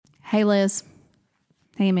Hey, Liz.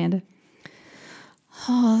 Hey, Amanda.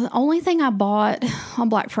 The only thing I bought on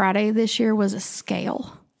Black Friday this year was a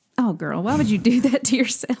scale. Oh, girl, why would you do that to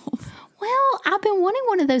yourself? Well, I've been wanting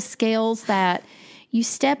one of those scales that you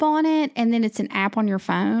step on it and then it's an app on your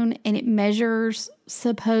phone and it measures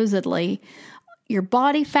supposedly your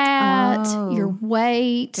body fat, your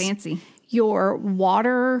weight. Fancy. Your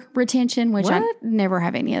water retention, which I never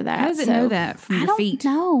have any of that. How does it know that from your feet?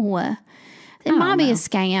 No. It might be a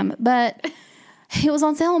scam, but it was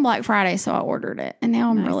on sale on Black Friday, so I ordered it. And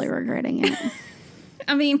now I'm really regretting it.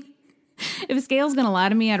 I mean, if a scale's going to lie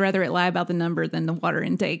to me, I'd rather it lie about the number than the water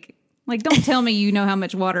intake. Like, don't tell me you know how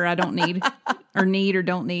much water I don't need or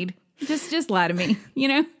don't need. Just lie to me, you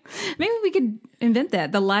know? Maybe we could invent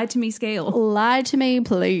that, the lie to me scale. Lie to me,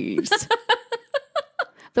 please.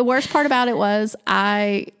 The worst part about it was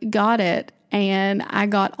I got it and I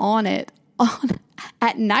got on it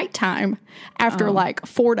at nighttime after like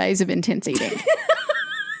 4 days of intense eating.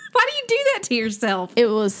 Why do you do that to yourself? It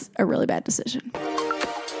was a really bad decision.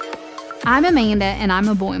 I'm Amanda and I'm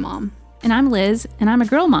a boy mom. And I'm Liz and I'm a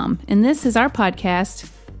girl mom. And this is our podcast.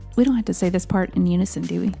 We don't have to say this part in unison,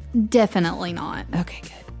 do we? Definitely not. Okay,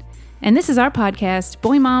 good. And this is our podcast,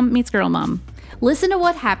 Boy Mom Meets Girl Mom. Listen to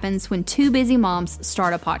what happens when two busy moms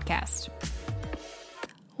start a podcast.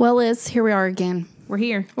 Well, Liz, here we are again. We're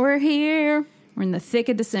here. We're here. We're in the thick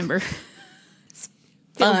of December. It's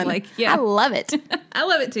fun. I love it. I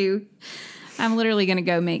love it too. I'm literally going to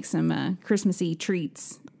go make some Christmassy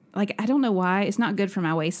treats. Like, I don't know why. It's not good for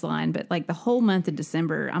my waistline, but like the whole month of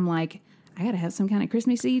December, I'm like, I got to have some kind of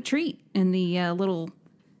Christmassy treat in the little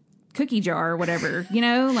cookie jar or whatever, you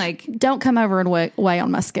know, like. Don't come over and weigh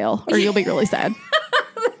on my scale or you'll be really sad.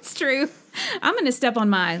 That's true. I'm going to step on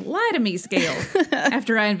my lie to me scale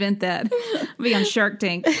after I invent that. I'll be on Shark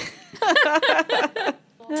Tank.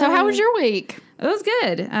 So how was your week? It was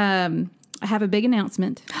good. I have a big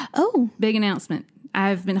announcement. Oh. Big announcement.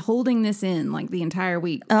 I've been holding this in like the entire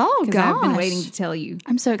week. Oh, gosh. I've been waiting to tell you.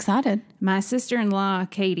 I'm so excited. My sister-in-law,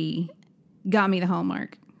 Katie, got me the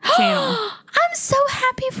Hallmark Channel. I'm so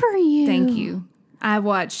happy for you. Thank you. I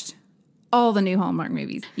watched all the new Hallmark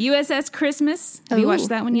movies. USS Christmas. Have you watched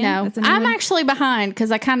that one yet? No. That's a new I'm one? actually behind because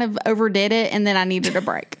I kind of overdid it and then I needed a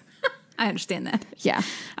break. I understand that. Yeah.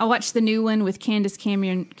 I watched the new one with Candace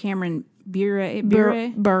Cameron Bure.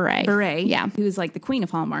 Yeah. Who is like the queen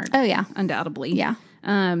of Hallmark. Oh, yeah. Undoubtedly. Yeah.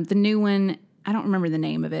 The new one, I don't remember the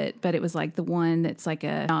name of it, but it was like the one that's like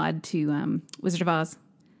a nod to Wizard of Oz,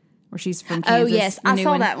 where she's from Kansas. Oh, yes. I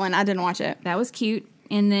saw that one. I didn't watch it. That was cute.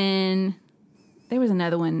 And then there was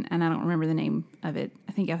another one, and I don't remember the name of it.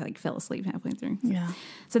 I think I like fell asleep halfway through. Yeah.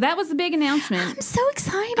 So that was the big announcement. I'm so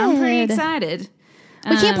excited. I'm pretty excited.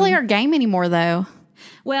 We can't play our game anymore, though.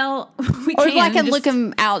 Well, we Or can. I can look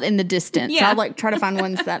them out in the distance. Yeah. I'll like try to find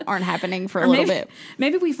ones that aren't happening for a little bit.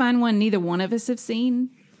 Maybe we find one neither one of us have seen,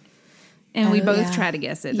 and we both try to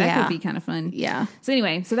guess it. That could be kind of fun. Yeah. So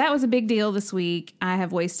anyway, so that was a big deal this week. I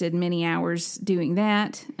have wasted many hours doing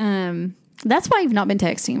that. That's why you've not been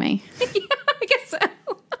texting me. Yeah, I guess so.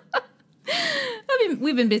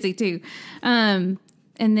 We've been busy too. And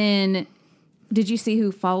then, did you see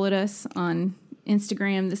who followed us on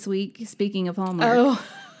Instagram this week? Speaking of Hallmark. Oh,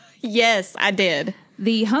 yes, I did.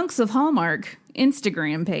 The Hunks of Hallmark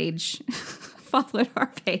Instagram page followed our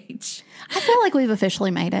page. I feel like we've officially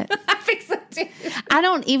made it. I think so too. I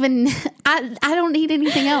don't need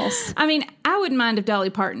anything else. I mean, I wouldn't mind if Dolly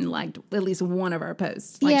Parton liked at least one of our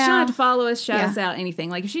posts. Like, Yeah. she don't have to follow us, shout us out, anything.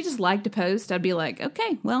 Like, if she just liked a post, I'd be like,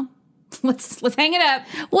 okay, well, let's hang it up.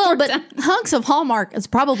 Well, but Hunks of Hallmark is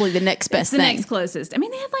probably the next best It's the thing. next closest. I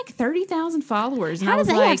mean, they had like 30,000 followers. And How I do was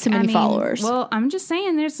they like, have so many followers? Well, I'm just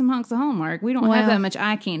saying there's some hunks of Hallmark. We don't have that much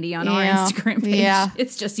eye candy on our Instagram page. Yeah.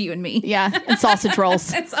 It's just you and me. Yeah, and sausage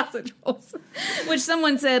rolls. And sausage rolls. Which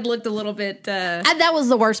someone said looked a little bit... That was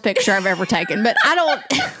the worst picture I've ever taken, but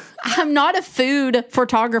I'm not a food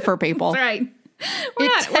photographer, people. That's right.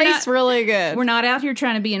 It tastes really good. We're not out here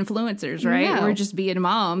trying to be influencers, right? No. We're just being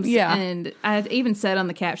moms. Yeah. And I even said on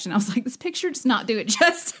the caption, I was like, this picture does not do it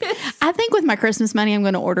justice. I think with my Christmas money, I'm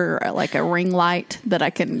going to order like a ring light that I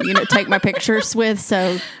can, take my pictures with.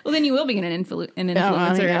 So, Well, then you will be an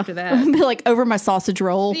influencer after that. I'll be like over my sausage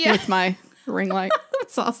roll with my ring light.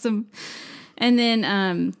 That's awesome. And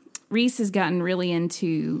then Reese has gotten really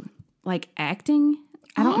into like acting.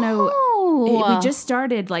 I don't know. We just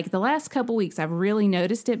started like the last couple weeks. I've really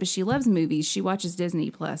noticed it, but she loves movies. She watches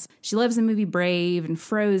Disney Plus. She loves the movie Brave and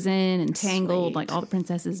Frozen and Tangled, like all the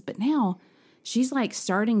princesses. But now she's like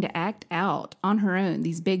starting to act out on her own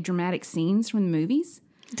these big dramatic scenes from the movies.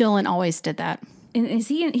 Dylan always did that. And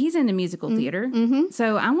he's into musical theater. Mm-hmm.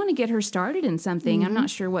 So I want to get her started in something. I'm not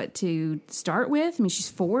sure what to start with. I mean, she's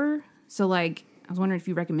 4. So like, I was wondering if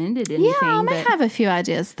you recommended anything. Yeah, I may have a few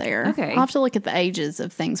ideas there. Okay. I'll have to look at the ages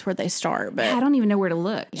of things where they start. But I don't even know where to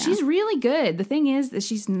look. Yeah. She's really good. The thing is that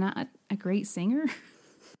she's not a great singer.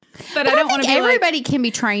 But I don't want to be everybody can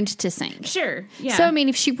be trained to sing. Sure. Yeah. So, I mean,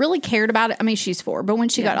 if she really cared about it, I mean, she's 4. But when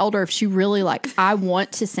she got older, if she really I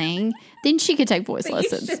want to sing, then she could take voice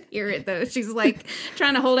lessons. You should hear it, though. She's like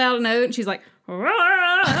trying to hold out a note, and she's like,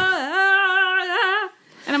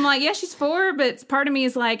 and I'm like, yeah, she's 4, but part of me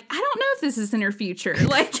is like, I don't know if this is in her future.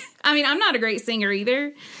 Like, I mean, I'm not a great singer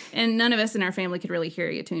either, and none of us in our family could really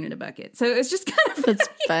carry a tune in a bucket. So it's just kind of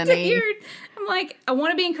funny. Weird. I'm like, I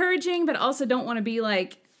want to be encouraging, but also don't want to be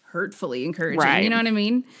like hurtfully encouraging. Right. You know what I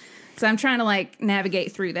mean? So I'm trying to like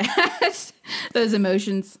navigate through that, those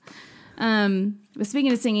emotions. But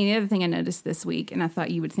speaking of singing, the other thing I noticed this week, and I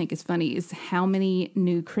thought you would think is funny, is how many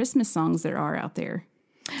new Christmas songs there are out there.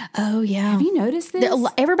 Oh, yeah. Have you noticed this?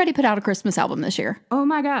 Everybody put out a Christmas album this year. Oh,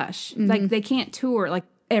 my gosh. Mm-hmm. Like, they can't tour. Like,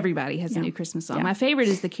 everybody has a new Christmas song. Yeah. My favorite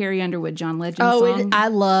is the Carrie Underwood, John Legend song. I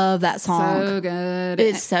love that song. So good.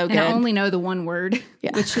 It's so good. And I only know the one word,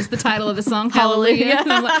 which is the title of the song, Hallelujah.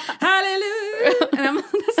 And I'm like, Hallelujah. And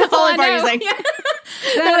that's all I know. Yeah.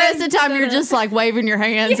 The rest of the time, you're just like waving your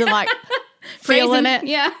hands and like feeling it.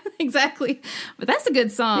 Yeah, exactly. But that's a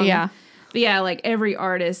good song. Yeah. But yeah, like every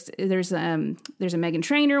artist, there's a Meghan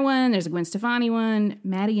Trainor one, there's a Gwen Stefani one,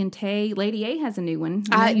 Maddie and Tay. Lady A has a new one.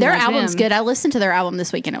 Their album's good. I listened to their album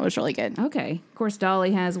this week and it was really good. Okay. Of course,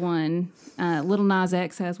 Dolly has one. Little Nas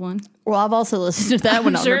X has one. Well, I've also listened to that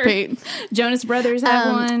one on repeat. Jonas Brothers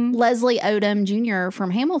have one. Leslie Odom Jr. from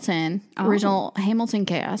Hamilton, original Hamilton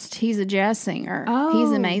cast. He's a jazz singer. Oh.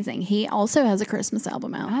 He's amazing. He also has a Christmas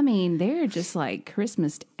album out. I mean, they're just like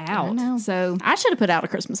Christmased out. I know. So I should have put out a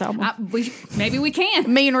Christmas album. Maybe we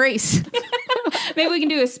can. Me and Reese. Maybe we can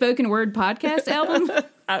do a spoken word podcast album.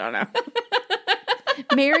 I don't know.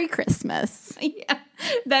 Merry Christmas. Yeah,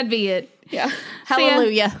 that'd be it. Yeah.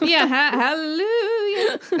 Hallelujah. So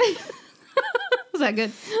hallelujah. Was that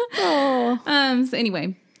good? Oh. So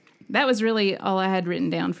anyway, that was really all I had written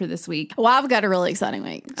down for this week. Well, I've got a really exciting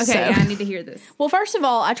week. Okay, yeah, I need to hear this. Well, first of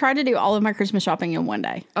all, I tried to do all of my Christmas shopping in one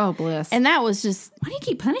day. Oh, bless. And that was just... Why do you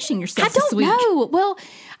keep punishing yourself this week? I don't know. Well,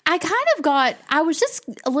 I was just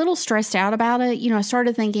a little stressed out about it. You know, I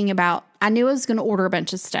started thinking about, I knew I was going to order a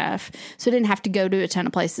bunch of stuff, so I didn't have to go to a ton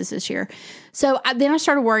of places this year. So then I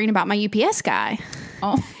started worrying about my UPS guy.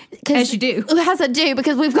 Oh, as you do. As I do,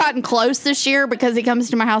 because we've gotten close this year because he comes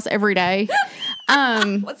to my house every day.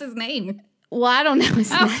 What's his name? Well, I don't know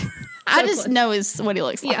his name. I just know what he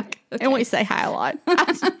looks like. Yeah, okay. And we say hi a lot.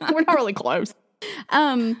 We're not really close.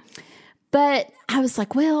 But I was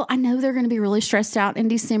like, well, I know they're going to be really stressed out in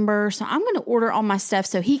December, so I'm going to order all my stuff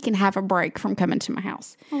so he can have a break from coming to my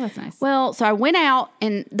house. Oh, that's nice. Well, so I went out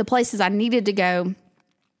and the places I needed to go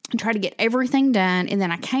and try to get everything done. And then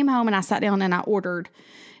I came home and I sat down and I ordered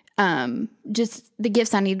just the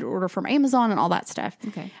gifts I needed to order from Amazon and all that stuff.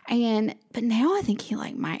 Okay. But now I think he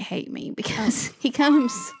might hate me because he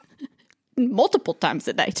comes multiple times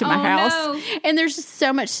a day to my house. No. And there's just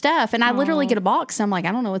so much stuff. And I literally get a box. So I'm like,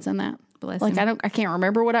 I don't know what's in that. Bless like him. I can't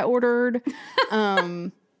remember what I ordered.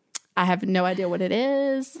 I have no idea what it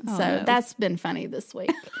is. That's been funny this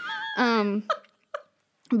week.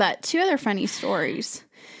 But 2 other funny stories.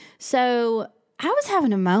 So I was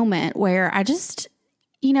having a moment where I just,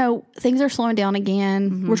 things are slowing down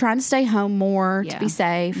again. Mm-hmm. We're trying to stay home more to be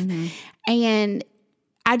safe. Mm-hmm. And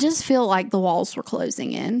I just feel like the walls were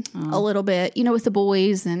closing in a little bit, with the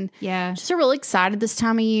boys, and just really excited this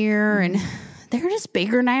time of year. Mm-hmm. And they're just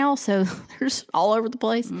bigger now, so they're just all over the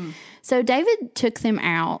place. Mm. So David took them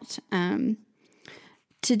out to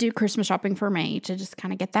do Christmas shopping for me, to just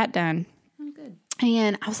kind of get that done. Oh, good.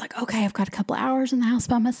 And I was like, okay, I've got a couple of hours in the house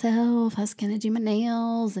by myself. I was going to do my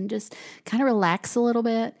nails and just kind of relax a little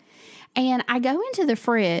bit. And I go into the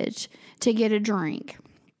fridge to get a drink.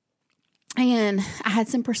 And I had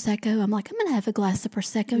some Prosecco. I'm like, I'm going to have a glass of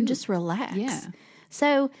Prosecco and just relax. Yeah.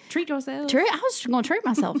 So treat yourself. I was going to treat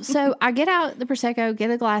myself. So I get out the Prosecco, get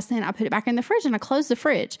a glass in, I put it back in the fridge, and I close the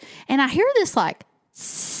fridge. And I hear this like,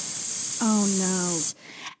 oh no.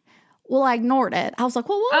 Well, I ignored it. I was like,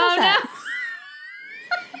 well, what was that? No.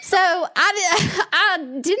 So I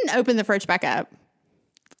didn't open the fridge back up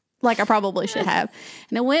like I probably should have.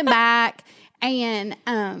 And I went back and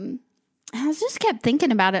I just kept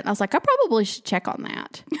thinking about it. And I was like, I probably should check on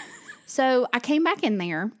that. So I came back in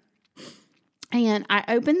there. And I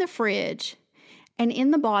opened the fridge, and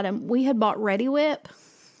in the bottom, we had bought Ready Whip,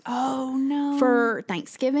 Oh, no. for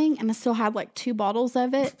Thanksgiving, and I still had like 2 bottles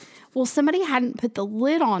of it. Well, somebody hadn't put the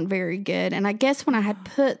lid on very good, and I guess when I had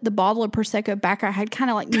put the bottle of Prosecco back, I had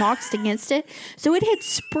kind of like knocked against it. So it had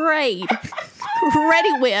sprayed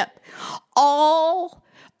Ready Whip all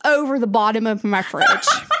over the bottom of my fridge.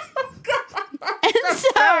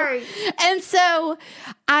 And so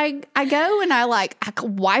I go and I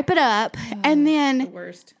wipe it up, and then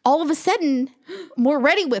all of a sudden more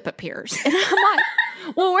Ready Whip appears, and I'm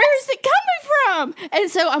like, well, where is it coming from? And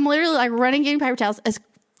so I'm literally like running, getting paper towels as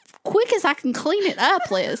quick as I can clean it up,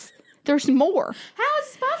 Liz. There's more. How is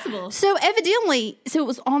this possible? So evidently, it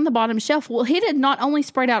was on the bottom shelf. Well, it had not only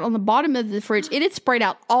sprayed out on the bottom of the fridge, it had sprayed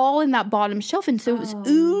out all in that bottom shelf. And so it was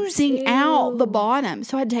oozing out the bottom.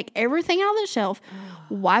 So I had to take everything out of the shelf,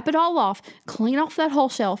 wipe it all off, clean off that whole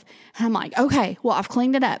shelf. And I'm like, okay, well, I've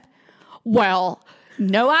cleaned it up. Well,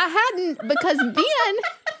 no, I hadn't, because then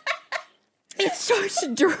it starts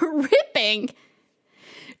dripping.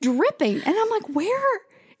 And I'm like, where?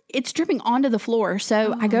 It's dripping onto the floor.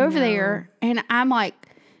 So I go over there, and I'm like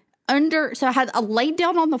so I laid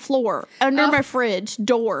down on the floor under my fridge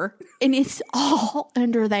door, and it's all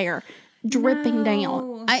under there dripping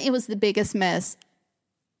down. It was the biggest mess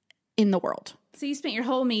in the world. So you spent your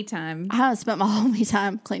whole me time. I spent my whole me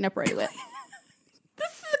time cleaning up Ready Whip.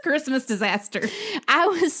 This is a Christmas disaster. I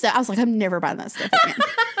was like, I'm never buying that stuff again.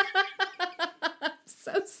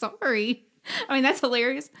 So sorry. I mean, that's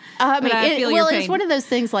hilarious. I feel your pain. It's one of those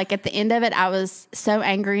things, like at the end of it, I was so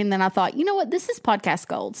angry, and then I thought, you know what, this is podcast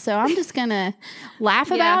gold, so I'm just going to laugh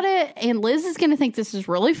about it, and Liz is going to think this is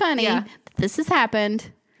really funny. Yeah. This has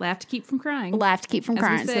happened. Laugh to keep from crying.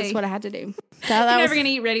 So that's what I had to do. So You're never going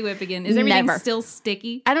to eat Ready Whip again. Is everything still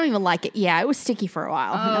sticky? I don't even like it. Yeah, it was sticky for a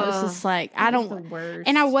while. And I was just like, I don't. The worst.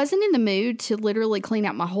 And I wasn't in the mood to literally clean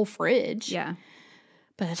out my whole fridge. Yeah.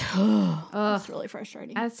 But it's really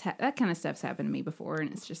frustrating. That kind of stuff's happened to me before,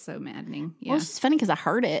 and it's just so maddening. Yeah. Well, it's just funny because I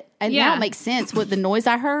heard it. And now it makes sense with the noise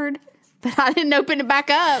I heard, but I didn't open it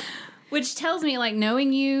back up. Which tells me, like,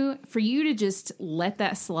 knowing you, for you to just let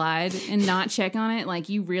that slide and not check on it, like,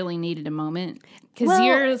 you really needed a moment. Because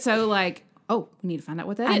you're so like, oh, we need to find out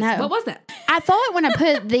what that is. What was that? I thought when I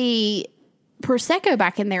put the Prosecco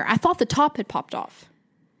back in there, I thought the top had popped off.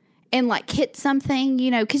 And like hit something,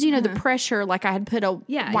 because the pressure, like I had put a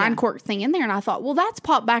wine cork thing in there, and I thought, well, that's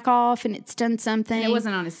popped back off and it's done something. And it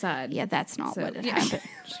wasn't on his side. Yeah, that's not what it happened.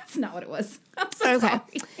 That's not what it was. I'm so sorry.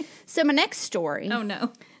 So my next story. Oh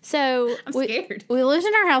no. So I'm scared. We lived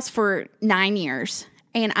in our house for 9 years,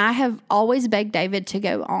 and I have always begged David to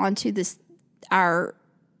go on to this.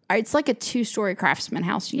 It's like a 2-story Craftsman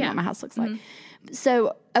house. You know what my house looks like.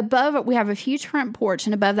 So above it, we have a huge front porch,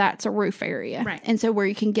 and above that's a roof area. Right. And so where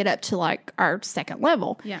you can get up to like our second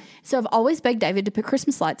level. Yeah. So I've always begged David to put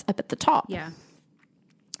Christmas lights up at the top. Yeah.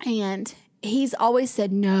 And he's always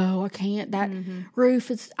said, no, I can't. That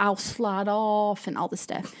roof I'll slide off and all this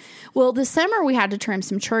stuff. Well, this summer we had to trim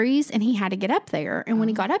some trees, and he had to get up there. And when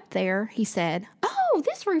he got up there, he said, oh,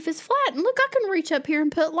 this roof is flat. And look, I can reach up here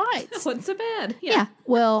and put lights. Wasn't so bad. Yeah.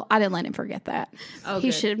 Well, I didn't let him forget that. Oh,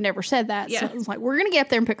 he should have never said that. Yeah. So I was like, we're going to get up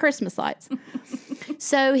there and put Christmas lights.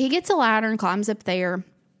 So he gets a ladder and climbs up there.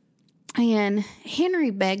 And Henry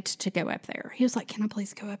begged to go up there. He was like, can I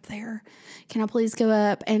please go up there? Can I please go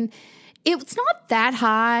up? And it's not that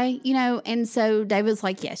high, and so David was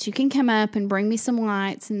like, yes, you can come up and bring me some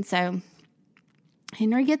lights. And so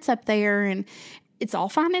Henry gets up there, and it's all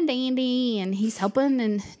fine and dandy, and he's helping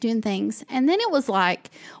and doing things. And then it was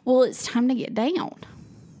like, well, it's time to get down.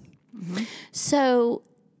 Mm-hmm. So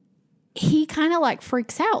he kind of like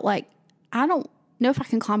freaks out, like, I don't know if I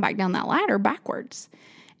can climb back down that ladder backwards.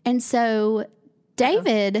 And so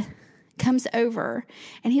David comes over,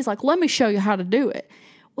 and he's like, let me show you how to do it.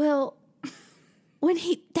 Well, when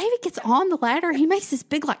David gets on the ladder, he makes this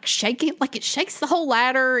big, like, shaking, like it shakes the whole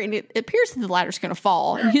ladder, and it appears that the ladder's going to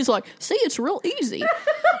fall. And he's like, see, it's real easy.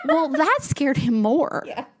 Well, that scared him more.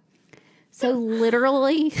 Yeah. So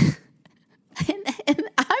literally, and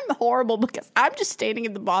I'm horrible because I'm just standing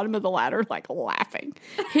at the bottom of the ladder, like, laughing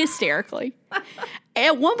hysterically.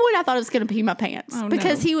 At one point, I thought I was going to pee my pants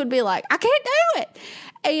because he would be like, I can't do it.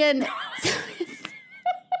 And so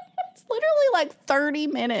it's literally like 30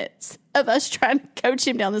 minutes of us trying to coach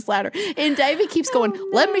him down this ladder. And David keeps going,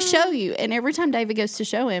 let me show you. And every time David goes to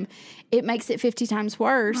show him, it makes it 50 times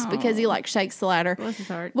worse because he like shakes the ladder. Bless his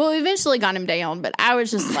heart. Well, we eventually got him down, but I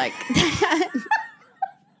was just like, we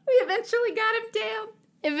eventually got him down.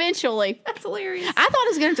 Eventually. That's hilarious. I thought I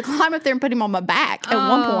was going to have to climb up there and put him on my back at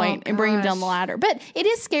one point and bring him down the ladder. But it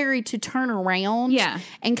is scary to turn around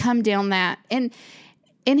and come down that. And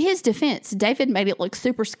In his defense, David made it look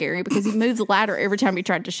super scary because he moved the ladder every time he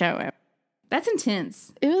tried to show him. That's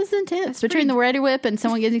intense. It was intense. Between the Ready Whip and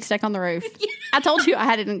someone getting stuck on the roof. Yeah. I told you I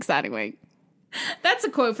had an exciting week. That's a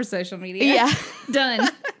quote for social media. Yeah. Done.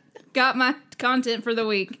 Got my content for the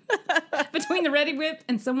week. Between the Ready Whip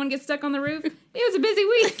and someone gets stuck on the roof, it was a busy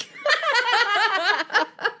week.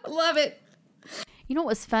 Love it. You know what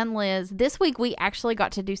was fun, Liz? This week we actually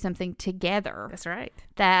got to do something together. That's right.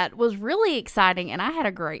 That was really exciting, and I had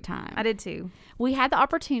a great time. I did too. We had the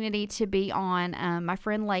opportunity to be on my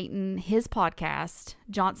friend Leighton, his podcast,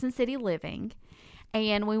 Johnson City Living,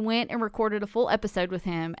 and we went and recorded a full episode with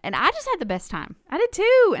him, and I just had the best time. I did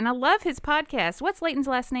too, and I love his podcast. What's Leighton's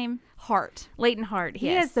last name? Hart. Leighton Hart. He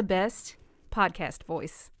Yes. has the best podcast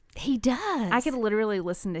voice. He does. I could literally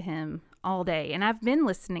listen to him all day, and I've been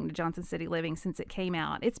listening to Johnson City Living since it came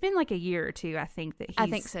out. It's been like a year or two, I think, that I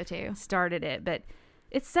think so too. started it, but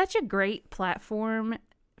it's such a great platform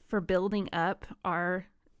for building up our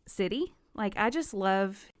city. Like, I just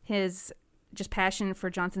love his just passion for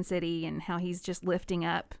Johnson City and how he's just lifting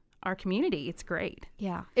up our community. It's great.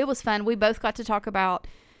 Yeah, it was fun. We both got to talk about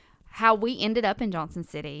how we ended up in Johnson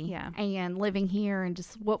City, Yeah. and living here and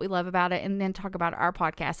just what we love about it, and then talk about our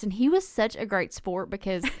podcast. And he was such a great sport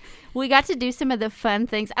because we got to do some of the fun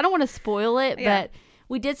things. I don't want to spoil it, Yeah. but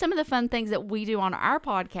we did some of the fun things that we do on our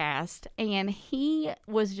podcast, and he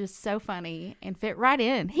was just so funny and fit right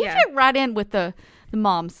in. He Yeah. fit right in with the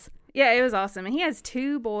moms. Yeah, it was awesome. And he has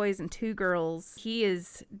 2 boys and 2 girls. He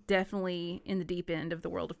is definitely in the deep end of the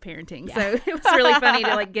world of parenting. Yeah. So it was really funny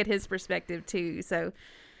to like get his perspective too. So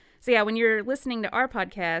yeah, when you're listening to our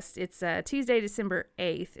podcast, it's Tuesday, December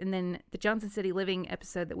 8th. And then the Johnson City Living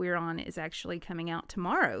episode that we're on is actually coming out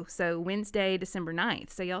tomorrow. So Wednesday, December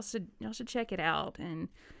 9th. So y'all should check it out. And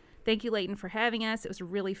thank you, Leighton, for having us. It was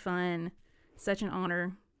really fun. Such an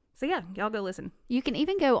honor. So yeah, y'all go listen. You can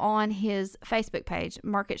even go on his Facebook page,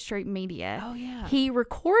 Market Street Media. Oh, yeah. He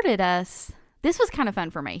recorded us. This was kind of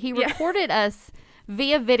fun for me. He recorded us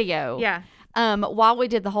via video. Yeah. While we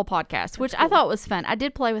did the whole podcast, which I thought was fun. I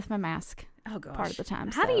did play with my mask. Oh, gosh. Part of the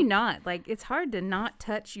time. How do you not? Like, it's hard to not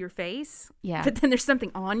touch your face. Yeah. But then there's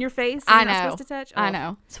something on your face I you're not know. supposed to touch. I Oh.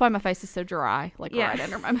 know. That's why my face is so dry, like Yeah. right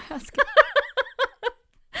under my mask.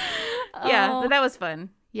 Yeah, Oh. but that was fun.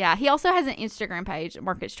 Yeah, he also has an Instagram page,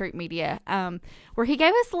 Market Street Media, where he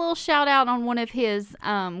gave us a little shout out on one of his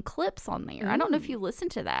clips on there. I don't know if you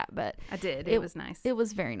listened to that, but I did. It was nice. It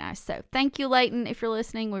was very nice. So thank you, Leighton, if you're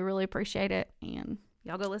listening. We really appreciate it. And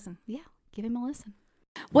Y'all go listen. yeah, give him a listen.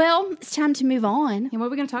 Well, it's time to move on. And what are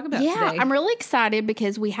we going to talk about Yeah, today? I'm really excited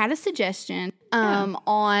because we had a suggestion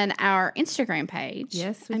on our Instagram page.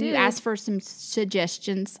 Yes, we and you did. asked for some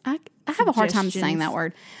suggestions. I have a hard time saying that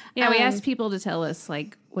word. Yeah, we asked people to tell us,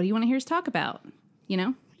 like, what do you want to hear us talk about? You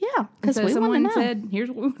know? Yeah, because So we want to someone know. said, here's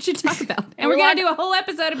what we want you to talk about. And We're we're going like- to do a whole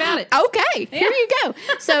episode about it. Okay, here you go.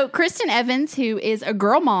 So Kristen Evans, who is a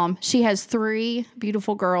girl mom, she has 3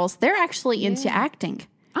 beautiful girls. They're actually into acting.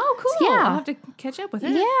 Oh, cool. Yeah. I'll have to catch up with her.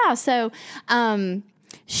 Yeah, so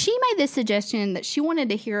she made this suggestion that she wanted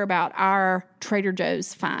to hear about our Trader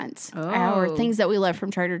Joe's finds, our Oh. things that we love from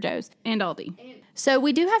Trader Joe's. And Aldi. So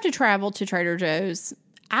we do have to travel to Trader Joe's.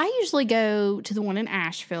 I usually go to the one in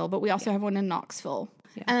Asheville, but we also have one in Knoxville.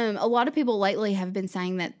 A lot of people lately have been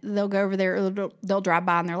saying that they'll go over there, or they'll drive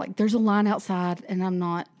by and they're like, there's a line outside and I'm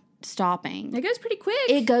not stopping. It goes pretty quick.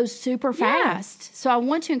 It goes super fast. So I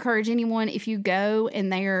want to encourage anyone, if you go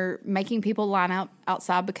and they're making people line up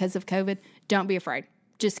outside because of COVID, don't be afraid.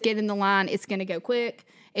 Just get in the line. It's going to go quick.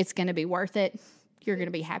 It's going to be worth it. You're going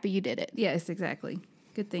to be happy you did it. Yes, exactly.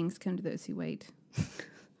 Good things come to those who wait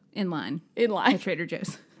in line In line. at Trader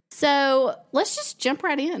Joe's. So let's just jump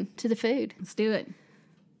right in to the food. Let's do it.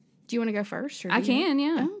 Do you want to go first? Or I do you- can,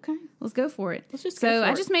 yeah. Oh, okay. Let's go for it. Let's just so go for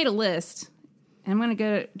I it. just made a list, and I'm going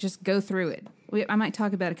to go through it. I might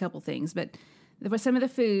talk about a couple things, but there was some of the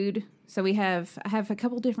food. So I have a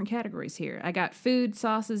couple different categories here. I got food,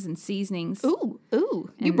 sauces, and seasonings. Ooh.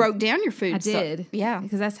 You broke down your food. I did. Yeah.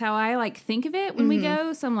 Because that's how I like think of it when we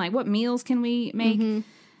go. So I'm like, what meals can we make?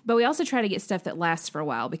 But we also try to get stuff that lasts for a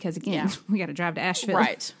while because, again, we got to drive to Asheville.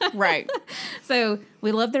 Right. So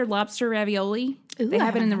we love their lobster ravioli. Ooh, They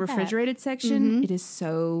have I it in the haven't had that. refrigerated section. It is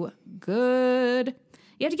so good.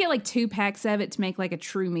 You have to get like 2 packs of it to make like a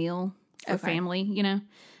true meal for family, you know?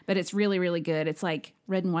 But it's really, really good. It's like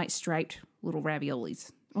red and white striped little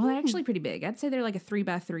raviolis. Well, they're actually pretty big. I'd say they're like a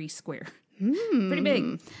 3x3 square. Pretty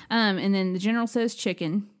big. And then the General Tso's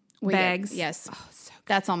chicken bags. Yes. Oh, so good.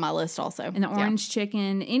 That's on my list also. And the orange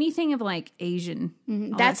chicken, anything of like Asian.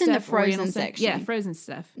 all That's that in the stuff, Oriental frozen stuff. section. Yeah, frozen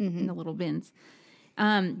stuff in the little bins.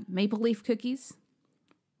 Maple leaf cookies.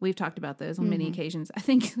 We've talked about those on many occasions. I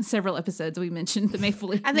think several episodes we mentioned the maple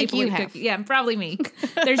leaf. I think maple you leaf have. cookie. Yeah, probably me.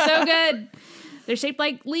 They're so good. They're shaped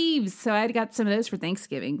like leaves. So I got some of those for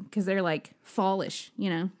Thanksgiving because they're like fallish, you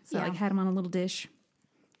know. So I Yeah. like had them on a little dish.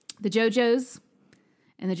 The JoJo's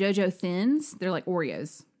and the JoJo Thins, they're like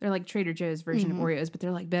Oreos. They're like Trader Joe's version of Oreos, but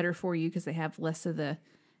they're like better for you because they have less of the,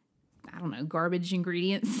 I don't know, garbage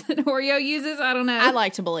ingredients that Oreo uses. I don't know. I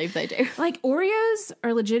like to believe they do. Like Oreos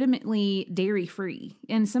are legitimately dairy free,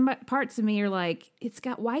 and some parts of me are like, it's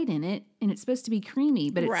got white in it, and it's supposed to be creamy,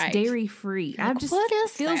 but it's Right. dairy free. Like, I've just what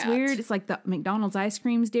is feels that? weird. It's like the McDonald's ice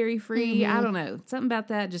cream's dairy free. I don't know, something about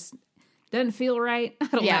that just doesn't feel right. I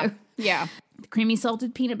don't Yeah. know. Yeah. The creamy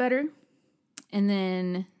salted peanut butter, and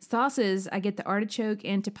then sauces. I get the artichoke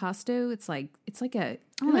antipasto. It's like a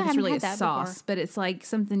I don't know I if it's haven't really a had that sauce, before. but it's like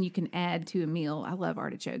something you can add to a meal. I love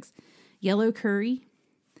artichokes. Yellow curry.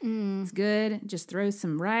 It's good. Just throw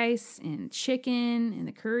some rice and chicken and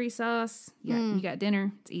the curry sauce. You got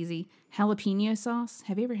dinner. It's easy. Jalapeno sauce.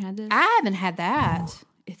 Have you ever had this? I haven't had that.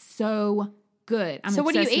 It's so good. I'm So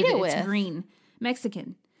what do you obsessed eat it It's with? green.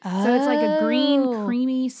 Mexican. So it's like a green Oh.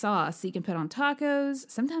 creamy sauce that you can put on tacos.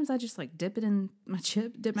 Sometimes I just like dip my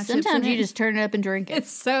chips in Sometimes you it. just turn it up and drink it. It's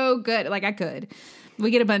so good. Like I could. We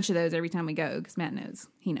get a bunch of those every time we go because Matt knows.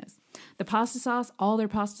 He knows. The pasta sauce, all their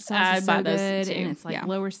pasta sauce I is buy so those good. too. And it's like Yeah.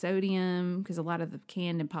 lower sodium because a lot of the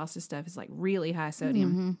canned and pasta stuff is like really high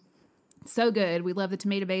sodium. Mm-hmm. So good. We love the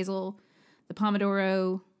tomato basil, the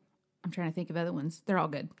pomodoro. I'm trying to think of other ones. They're all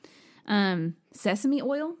good. Sesame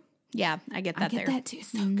oil. Yeah, I get that I get there. that too.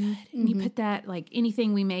 It's so good. And you put that, like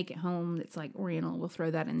anything we make at home that's like Oriental, we'll throw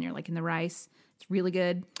that in there, like in the rice. It's really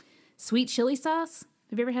good. Sweet chili sauce.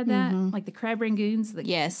 Have you ever had that? Like the crab rangoons, the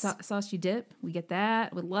Yes. sauce you dip. We get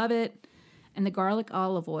that. We love it. And the garlic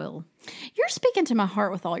olive oil. You're speaking to my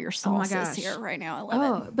heart with all your my sauces gosh. here right now. I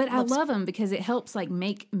love it. But I love them because it helps like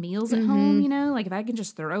make meals at home, you know? Like if I can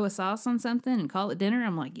just throw a sauce on something and call it dinner,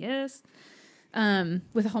 I'm like, yes.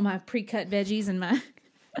 With all my pre-cut veggies and my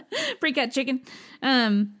pre-cut chicken.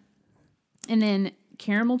 And then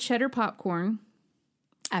caramel cheddar popcorn.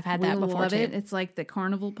 I've had We that before love too. it. It's like the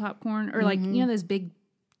carnival popcorn or like, you know, those big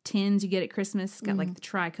tins you get at Christmas. It's got like the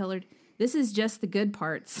tri-colored. This is just the good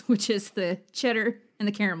parts, which is the cheddar and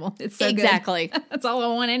the caramel. It's so Exactly. good. That's all I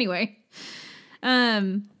want anyway.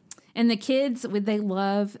 And the kids, they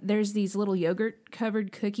love, there's these little yogurt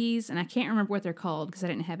covered cookies, and I can't remember what they're called because I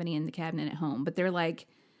didn't have any in the cabinet at home, but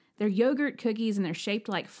they're yogurt cookies and they're shaped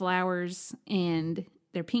like flowers and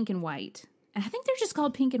they're pink and white. And I think they're just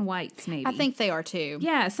called pink and whites, maybe. I think they are too.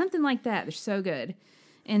 Yeah, something like that. They're so good.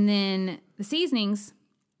 And then the seasonings,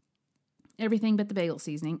 everything but the bagel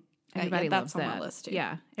seasoning. Everybody that's loves on my that. list, too.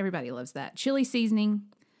 Yeah, everybody loves that. Chili seasoning,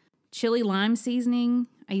 chili lime seasoning.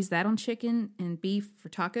 I use that on chicken and beef for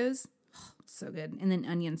tacos. Oh, so good. And then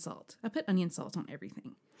onion salt. I put onion salt on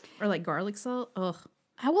everything. Or like garlic salt. Ugh.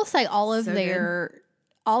 I will say all of So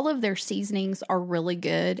their seasonings are really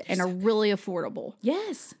good and are really affordable.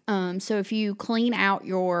 Yes. So if you clean out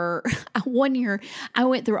your one year, I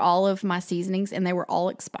went through all of my seasonings and they were all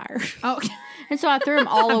expired. Oh, And so I threw them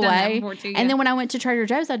all I've done that away. before too, yeah. And then when I went to Trader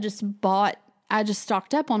Joe's, I just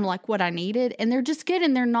stocked up on like what I needed, and they're just good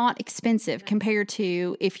and they're not expensive compared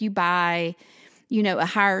to if you buy, you know, a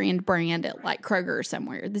higher end brand at like Kroger or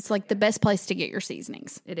somewhere. It's like the best place to get your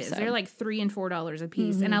seasonings. it is. So, They're like $3 and $4 a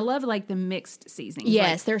piece. And I love like the mixed seasonings.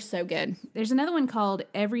 yes, Like, they're so good. there's another one called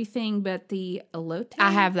Everything But the Elote.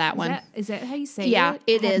 I have that one. Is that how you say Yeah, it?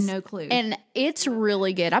 it I have is. no clue. And it's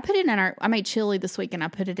really good. I put it in I made chili this week and I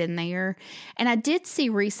put it in there. And I did see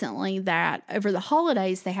recently that over the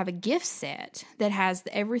holidays, they have a gift set that has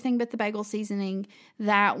everything but the bagel seasoning,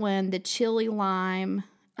 that one, the chili lime,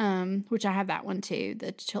 which I have that one too,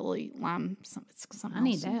 the chili lime. Something I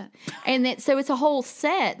need else. that. And so it's a whole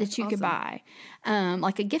set that you could buy,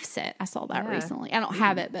 like a gift set. I saw that Yeah. recently. I don't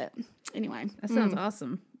have it, but anyway. That sounds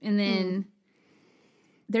awesome. And then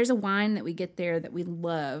there's a wine that we get there that we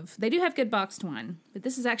love. They do have good boxed wine, but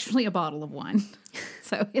this is actually a bottle of wine.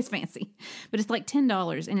 So it's fancy. But it's like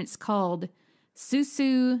 $10, and it's called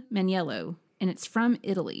Susu Maniello, and it's from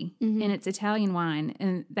Italy, and it's Italian wine,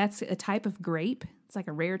 and that's a type of grape. It's like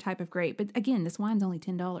a rare type of grape. But again, this wine's only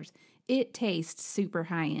 $10. It tastes super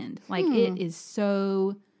high end. Like it is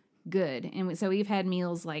so good. And so we've had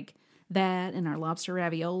meals like that and our lobster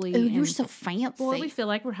ravioli. Oh, you're and so fancy. boy, we feel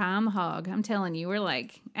like we're high on the hog. I'm telling you, we're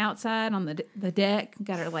like outside on the deck,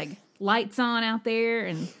 got our like lights on out there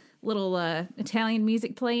and little Italian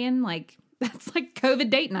music playing. Like that's like COVID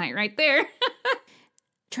date night right there.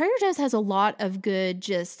 Trader Joe's has a lot of good,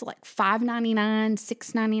 just like $5.99,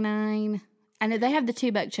 $6.99 I know they have the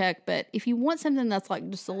 $2 chuck, but if you want something that's like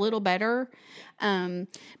just a little better, but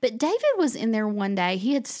David was in there one day.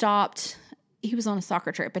 He had stopped. He was on a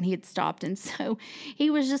soccer trip and he had stopped, and so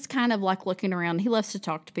he was just kind of like looking around. He loves to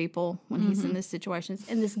talk to people when he's in these situations,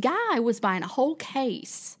 and this guy was buying a whole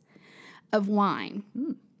case of wine.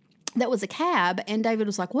 That was a cab, and David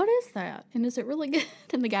was like, "What is that? And is it really good?"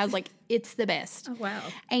 And the guy was like, "It's the best." Oh, wow.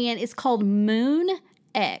 And it's called Moon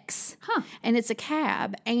X, and it's a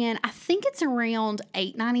cab, and I think it's around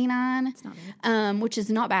 $8.99. It's not bad, which is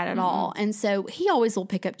not bad at all. And so he always will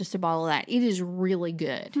pick up just a bottle of that. It is really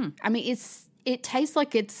good. I mean, it tastes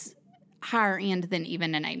like it's higher end than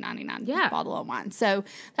even an $8.99 bottle of wine. So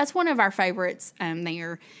that's one of our favorites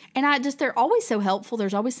there. And they're always so helpful.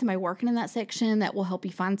 There's always somebody working in that section that will help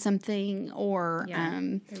you find something or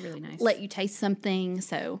they're really nice. let you taste something.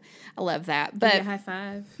 So I love that. But high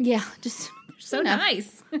five. Yeah, just so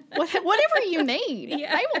nice. Whatever you need,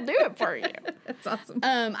 they will do it for you. That's awesome.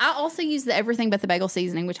 I also use the Everything But the Bagel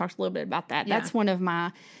seasoning. We talked a little bit about that. Yeah. That's one of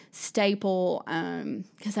my staple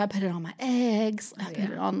because I put it on my eggs. I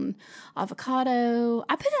put it on avocado.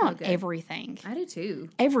 I put it on everything. I do too.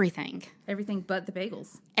 Everything but the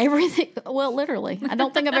bagels. Everything. Well, literally. I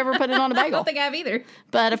don't think I've ever put it on a bagel. I don't think I have either.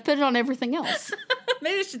 But I've put it on everything else.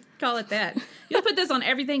 Maybe I should call it that. You'll put this on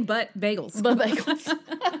everything but bagels. But bagels.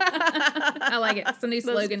 I like it. It's a new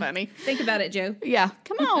slogan. That's funny. Think about it, Joe. Yeah,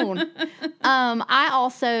 come on.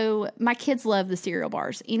 My kids love the cereal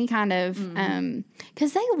bars. Any kind of,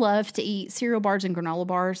 because they love to eat cereal bars and granola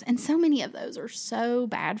bars, and so many of those are so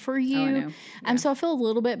bad for you. Oh, I know. Yeah. So I feel a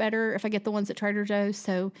little bit better if I get the ones at Trader Joe's.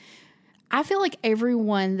 So I feel like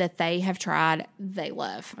everyone that they have tried, they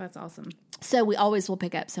love. That's awesome. So we always will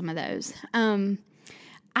pick up some of those.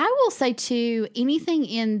 I will say, too, anything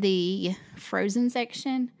in the frozen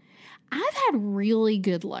section, I've had really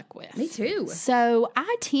good luck with. Me too. So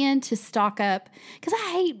I tend to stock up because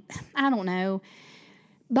I don't know,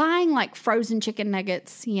 buying like frozen chicken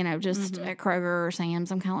nuggets, just at Kroger or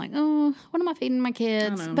Sam's. I'm kind of like, oh, what am I feeding my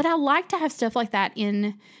kids? But I like to have stuff like that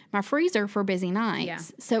in my freezer for busy nights. Yeah.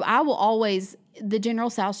 So I will always, the General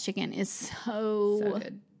Tso's chicken is so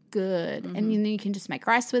good. And then you can just make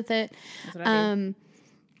rice with it. That's what I do.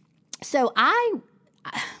 So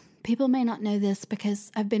people may not know this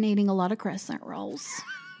because I've been eating a lot of crescent rolls.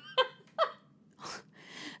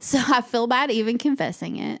 So I feel bad even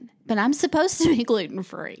confessing it, but I'm supposed to be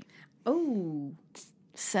gluten-free. Oh.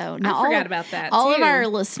 So now I forgot about that, all too. of our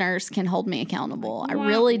listeners can hold me accountable. I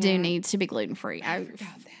really do need to be gluten-free. I've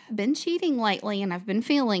been cheating lately and I've been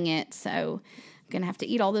feeling it, so going to have to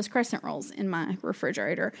eat all those crescent rolls in my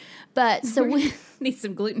refrigerator. But so we need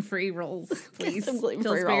some gluten-free rolls, please. Some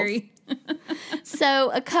gluten-free rolls.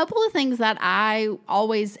 So a couple of things that I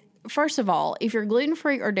always, first of all, if you're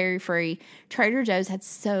gluten-free or dairy-free, Trader Joe's had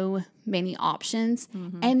so many options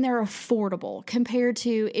and they're affordable compared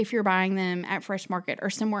to if you're buying them at Fresh Market or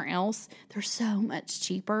somewhere else. They're so much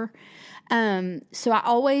cheaper. So I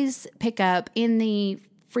always pick up in the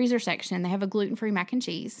freezer section, they have a gluten-free mac and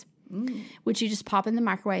cheese. Which you just pop in the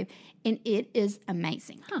microwave, and it is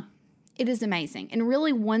amazing. It is amazing. And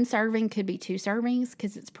really, one serving could be 2 servings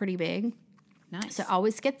because it's pretty big. Nice. So I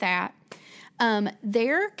always get that.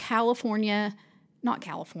 Their California, not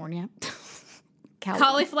California.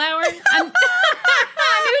 Cauliflower? I knew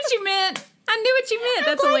what you meant.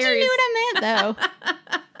 That's hilarious. You knew what I meant, though.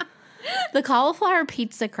 The cauliflower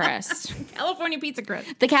pizza crust. California pizza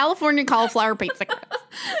crust. The California cauliflower pizza crust.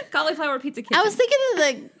 Cauliflower pizza kitchen. I was thinking of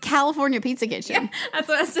the California pizza kitchen. Yeah, that's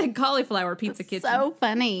what I said, cauliflower pizza kitchen. So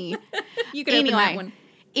funny. You could open that one.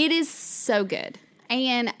 It is so good.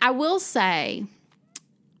 And I will say,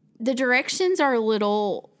 the directions are a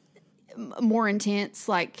little more intense.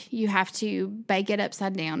 Like, you have to bake it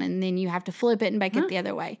upside down, and then you have to flip it and bake it the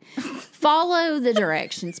other way. Follow the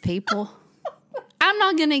directions, people. I'm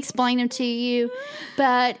not going to explain them to you,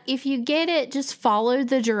 but if you get it, just follow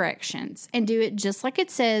the directions and do it just like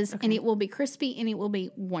it says, and it will be crispy and it will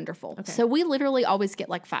be wonderful. Okay. So we literally always get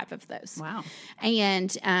like 5 of those. Wow.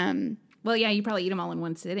 And well, yeah, you probably eat them all in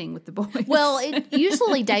one sitting with the boys. Well,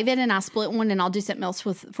 usually David and I split one, and I'll do something else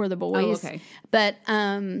for the boys. Oh, okay. But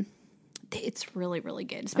it's really, really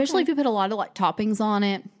good, especially if you put a lot of like toppings on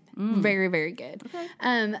it. Very, very good.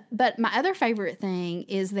 Okay. But my other favorite thing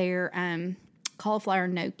is their cauliflower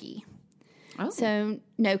gnocchi. Oh. So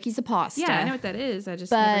gnocchi's a pasta. Yeah, I know what that is. I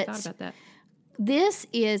just never thought about that. This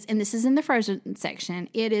is in the frozen section,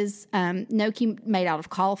 it is gnocchi made out of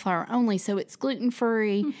cauliflower only, so it's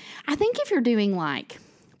gluten-free. I think if you're doing like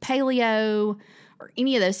paleo or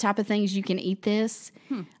any of those type of things, you can eat this.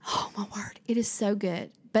 Oh, my word. It is so good.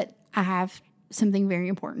 But I have something very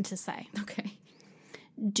important to say. Okay.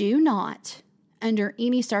 Do not under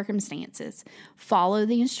any circumstances, follow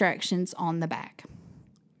the instructions on the bag.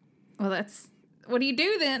 Well, what do you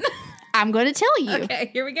do then? I'm going to tell you. Okay,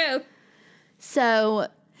 here we go. So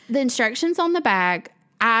the instructions on the bag,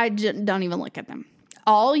 don't even look at them.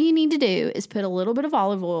 All you need to do is put a little bit of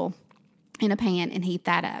olive oil in a pan and heat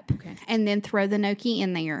that up. Okay. And then throw the gnocchi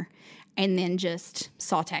in there and then just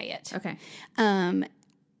saute it. Okay.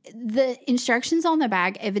 The instructions on the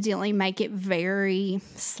bag evidently make it very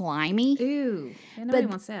slimy. Ooh, nobody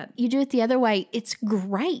wants that. You do it the other way, it's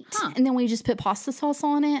great. Huh. And then we just put pasta sauce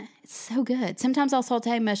on it. It's so good. Sometimes I'll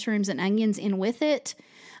saute mushrooms and onions in with it.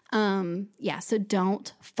 So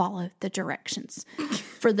don't follow the directions.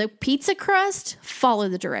 For the pizza crust, follow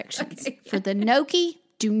the directions. Okay. For the gnocchi,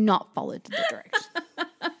 do not follow the directions.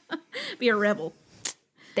 Be a rebel.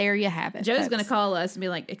 There you have it. Joe's going to call us and be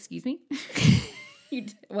like, excuse me?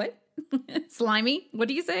 What? Slimy? What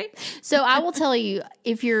do you say? So I will tell you,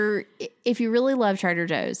 if you really love Trader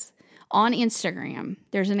Joe's, on Instagram,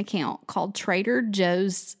 there's an account called Trader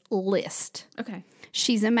Joe's List. Okay.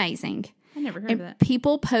 She's amazing. I never heard of that.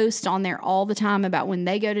 People post on there all the time about when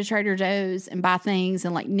they go to Trader Joe's and buy things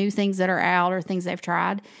and like new things that are out or things they've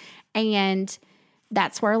tried. And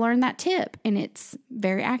that's where I learned that tip. And it's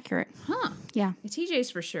very accurate. Huh. Yeah. TJ's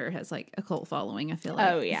for sure has like a cult following, I feel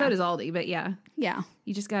like. Oh, yeah. So does Aldi, but yeah. Yeah.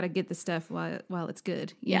 You just got to get the stuff while it's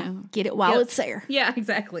good. You know? Get it while it's there. Yeah,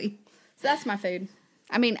 exactly. So that's my food.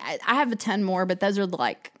 I mean, I have a ton more, but those are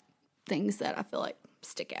like things that I feel like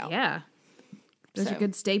stick out. Yeah. Those are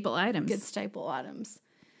good staple items. Good staple items.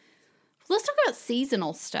 Let's talk about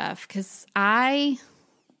seasonal stuff because Trader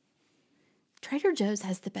Joe's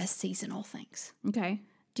has the best seasonal things. Okay.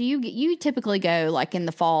 Do you typically go like in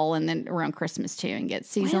the fall and then around Christmas too and get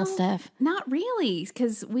seasonal stuff? Not really,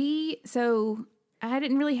 because I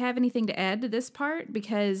didn't really have anything to add to this part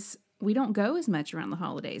because we don't go as much around the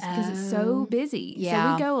holidays because it's so busy. Yeah.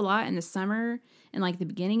 So we go a lot in the summer and like the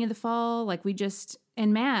beginning of the fall. Like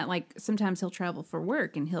and Matt, like sometimes he'll travel for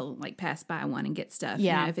work and he'll like pass by one and get stuff,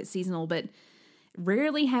 if it's seasonal. But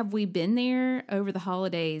rarely have we been there over the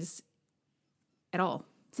holidays at all.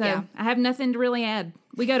 So I have nothing to really add.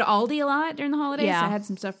 We go to Aldi a lot during the holidays. So I had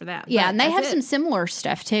some stuff for that. Yeah, and they have some similar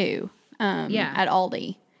stuff too. At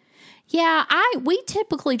Aldi. Yeah, we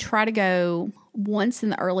typically try to go once in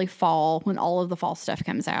the early fall when all of the fall stuff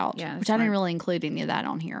comes out. Yeah, which I didn't really include any of that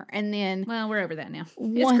on here. And then, well, we're over that now.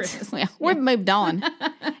 It's Christmas. We've moved on.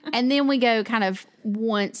 And then we go kind of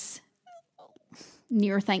once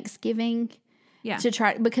near Thanksgiving. Yeah. To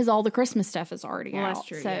try, because all the Christmas stuff is already out. That's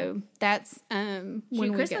true. So that's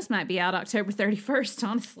when Christmas might be out October 31st,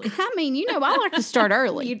 honestly. I mean, I like to start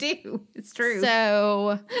early. You do. It's true.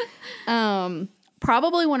 So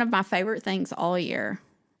probably one of my favorite things all year,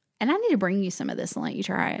 and I need to bring you some of this and let you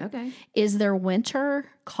try it. Okay. Is their winter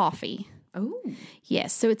coffee. Oh.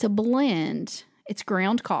 Yes. So it's a blend. It's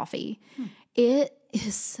ground coffee. It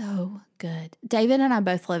is so good. David and I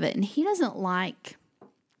both love it, and he doesn't like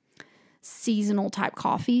seasonal type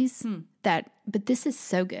coffees but this is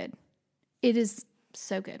so good. It is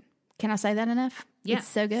so good. Can I say that enough? Yeah. It's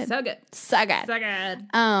so good. So good. So good. So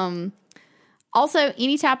good. Also,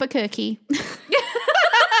 any type of cookie. Is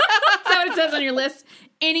that what it says on your list?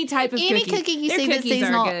 Any type of cookie. Any cookie you see that's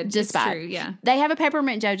seasonal, just buy. True, yeah. They have a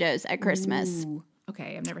peppermint JoJo's at Christmas. Ooh.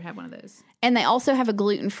 Okay, I've never had one of those. And they also have a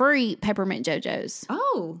gluten-free peppermint JoJo's.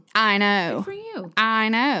 Oh. I know. Good for you. I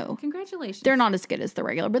know. Congratulations. They're not as good as the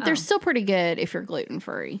regular, but they're still pretty good if you're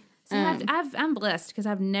gluten-free. See, I'm blessed because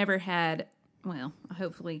I've never had, well,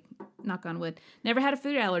 hopefully, knock on wood, never had a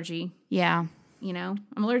food allergy. Yeah. I'm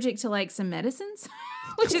allergic to like some medicines,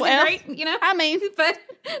 which is great, I mean. But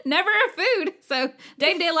never a food. So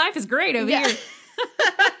day-to-day life is great over here.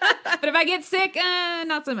 But if I get sick,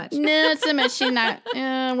 not so much. No, not so much. She's not.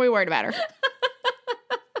 We're worried about her.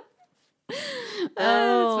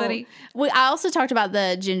 That's funny. I also talked about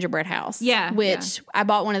the gingerbread house. Yeah. Which I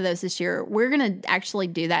bought one of those this year. We're going to actually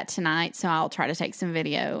do that tonight. So I'll try to take some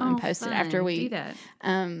video and post it after we do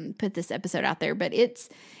that. Put this episode out there. But it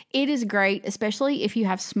is great, especially if you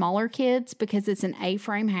have smaller kids, because it's an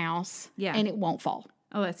A-frame house. Yeah. And it won't fall.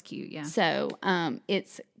 Oh, that's cute. Yeah. So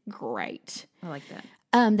it's great. I like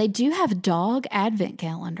that. They do have dog advent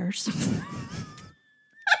calendars.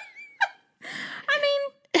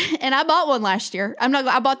 And I bought one last year.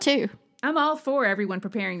 I bought two. I'm all for everyone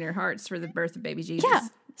preparing their hearts for the birth of baby Jesus. Yeah.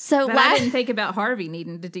 So but I didn't think about Harvey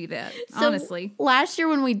needing to do that, honestly. Last year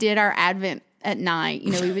when we did our Advent at night,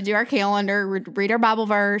 we would do our calendar, read our Bible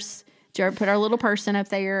verse, put our little person up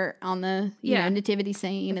there on the nativity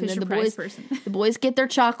scene, and then the boys get their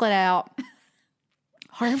chocolate out.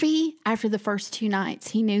 Harvey, after the first 2 nights,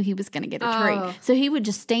 he knew he was going to get a treat. So he would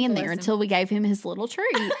just stand there until we gave him his little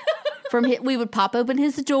treat. We would pop open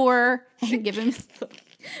his door and give him...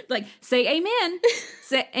 Like, say amen.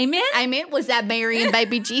 Say amen. Amen. Was that Mary and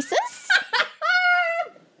baby Jesus?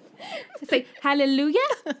 Say hallelujah.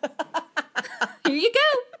 Here you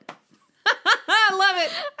go. I love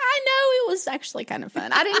it. I know, it was actually kind of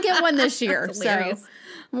fun. I didn't get one this year, so hilarious.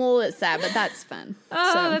 I'm a little bit sad, but that's fun.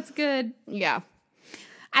 Oh, So, that's good. yeah.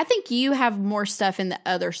 I think you have more stuff in the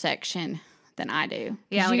other section than I do.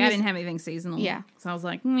 Yeah, like You I just- didn't have anything seasonal. Yeah. So I was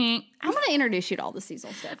like, meh. I'm going to introduce you to all the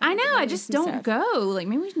seasonal stuff. I know. I just don't stuff. go. Like,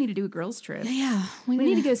 maybe we need to do a girls' trip. Yeah. We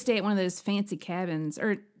need to go stay at one of those fancy cabins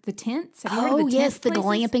or the tents. Have you heard of Oh, the yes, tent the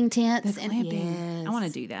places? glamping tents. Glamping. I want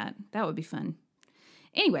to do that. That would be fun.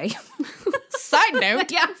 Anyway. Side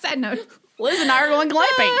note. Yeah, side note. Liz and I are going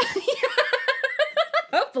glamping.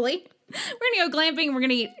 Hopefully. We're going to go glamping. We're going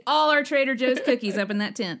to eat all our Trader Joe's cookies up in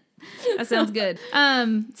that tent. That sounds good.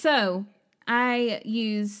 So I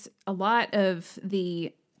use a lot of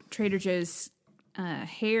the Trader Joe's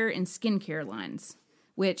hair and skincare lines,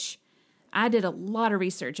 which I did a lot of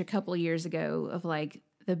research a couple of years ago of like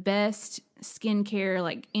the best skincare,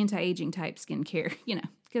 like anti-aging type skincare, you know,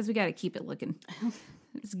 because we got to keep it looking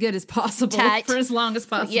as good as possible Tight. for as long as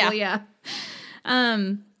possible. Yeah.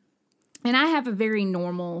 And I have a very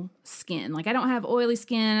normal skin. Like, I don't have oily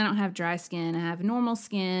skin. I don't have dry skin. I have normal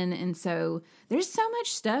skin. And so there's so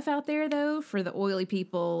much stuff out there, though, for the oily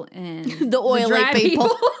people and The oily dry people. you know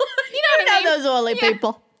what I mean? those oily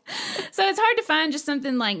people. So it's hard to find just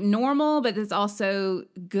something like normal, but that's also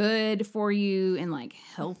good for you and like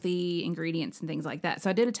healthy ingredients and things like that. So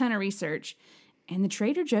I did a ton of research, and the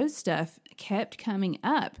Trader Joe's stuff kept coming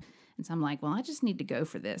up. And so I'm like, well, I just need to go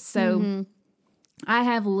for this. So I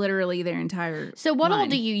have literally their entire So what all line.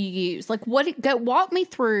 do you use? Like, walk me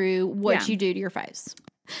through what Yeah. you do to your face.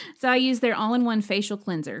 So I use their all-in-one facial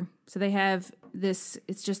cleanser. So they have this,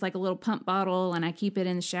 it's just like a little pump bottle, and I keep it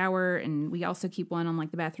in the shower, and we also keep one on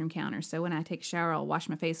like the bathroom counter. So when I take a shower, I'll wash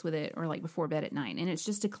my face with it, or like before bed at night. And it's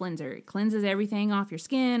just a cleanser. It cleanses everything off your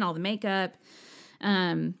skin, all the makeup.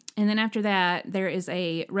 And then after that, there is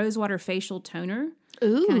a rosewater facial toner.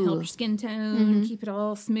 Ooh. Kind of help your skin tone, keep it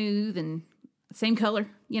all smooth and same color,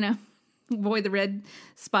 you know, avoid the red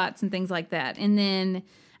spots and things like that. And then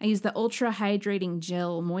I use the Ultra Hydrating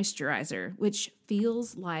Gel Moisturizer, which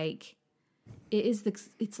feels like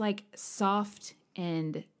it's like soft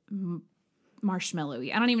and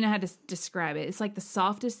marshmallowy. I don't even know how to describe it. It's like the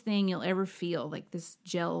softest thing you'll ever feel, like this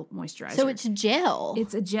gel moisturizer. So it's gel.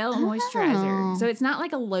 It's a gel moisturizer. So it's not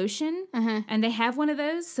like a lotion. And they have one of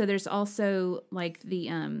those. So there's also like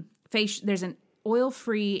the face, there's an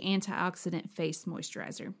oil-free antioxidant face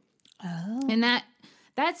moisturizer. Oh. And that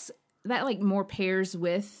like more pairs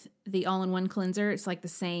with the all-in-one cleanser. It's like the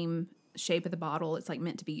same shape of the bottle. It's like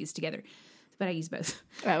meant to be used together. But I use both.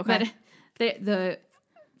 Oh, okay. But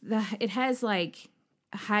it has like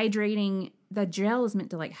hydrating, the gel is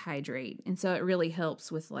meant to like hydrate. And so it really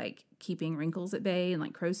helps with like keeping wrinkles at bay and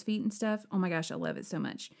like crow's feet and stuff. Oh my gosh, I love it so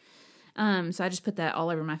much. So I just put that all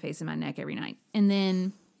over my face and my neck every night. And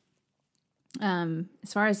then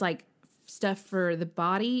as far as like stuff for the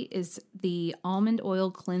body is the almond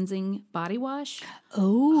oil cleansing body wash.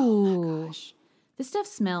 Oh, Gosh, this stuff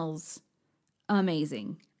smells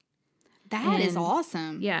amazing. that is And-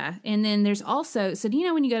 awesome. Yeah. And then there's also, so do you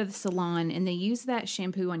know when you go to the salon and they use that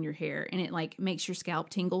shampoo on your hair and it like makes your scalp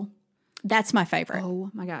tingle? That's my favorite. Oh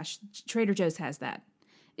my gosh. Trader Joe's has that.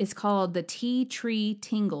 It's called the Tea Tree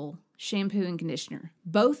Tingle shampoo and conditioner.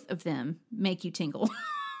 Both of them make you tingle.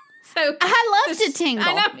 So I love to tingle.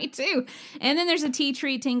 I know, me too. And then there's a Tea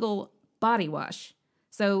Tree Tingle body wash.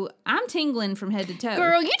 So I'm tingling from head to toe.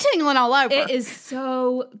 Girl, you tingling all over. It is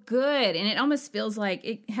so good. And it almost feels like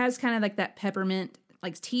it has kind of like that peppermint,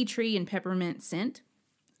 like tea tree and peppermint scent.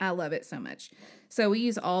 I love it so much. So we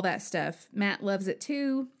use all that stuff. Matt loves it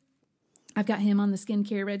too. I've got him on the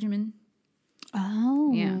skincare regimen.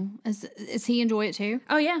 Oh. Yeah. Is he enjoy it too?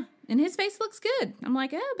 Oh, yeah. And his face looks good. I'm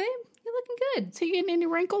like, oh, babe, you're looking good. Is he getting any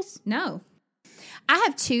wrinkles? No. I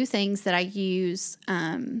have 2 things that I use.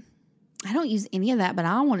 I don't use any of that, but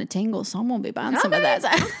I want to tingle, so I'm going to be buying some of that.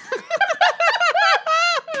 I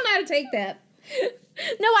don't know how to take that.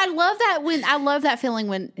 No, I love that feeling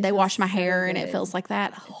when they wash my hair and it good. feels like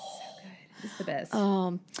that. It's the best.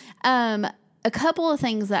 A couple of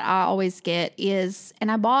things that I always get is,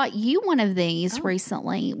 and I bought you one of these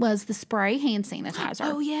recently, was the spray hand sanitizer.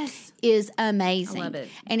 Oh, yes. Is amazing. I love it.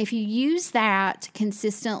 And if you use that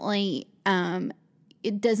consistently,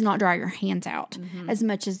 it does not dry your hands out as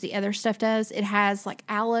much as the other stuff does. It has like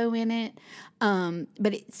aloe in it,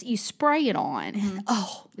 but you spray it on.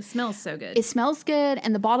 Oh, It smells so good. it smells good,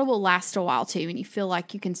 and the bottle will last a while too, and you feel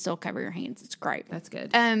like you can still cover your hands. It's great. That's good.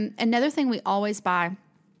 Another thing we always buy,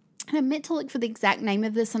 and I meant to look for the exact name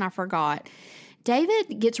of this and I forgot.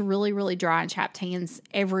 David gets really, really dry and chapped hands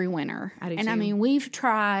every winter. I do and I too. mean, we've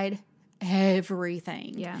tried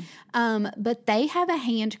everything. Yeah. But they have a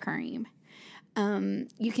hand cream.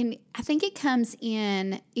 You can, I think it comes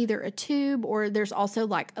in either a tube or there's also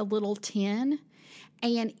like a little tin,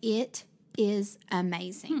 and it is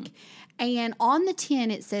amazing. And on the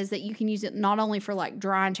tin, it says that you can use it not only for like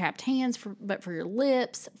dry and chapped hands, but for your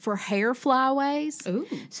lips, for hair flyaways. Ooh.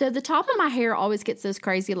 So the top of my hair always gets those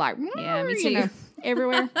crazy like, Yeah, me you know, too.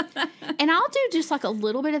 everywhere. And I'll do just like a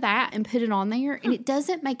little bit of that and put it on there, and it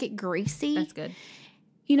doesn't make it greasy. That's good.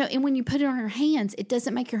 You know, and when you put it on your hands, it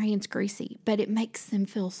doesn't make your hands greasy, but it makes them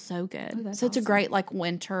feel so good. Ooh, that's so it's a awesome. great like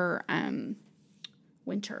winter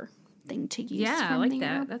thing to use. Yeah, I from like there.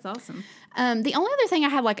 that. That's awesome. The only other thing I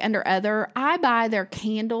have like under other, I buy their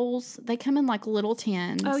candles. They come in like little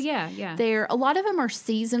tins. Oh, yeah, yeah. They're a lot of them are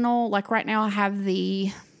seasonal. Like right now, I have I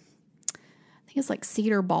think it's like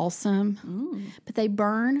cedar balsam, but they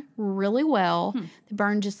burn really well. They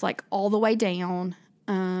burn just like all the way down.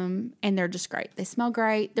 And they're just great. They smell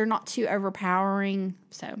great. They're not too overpowering.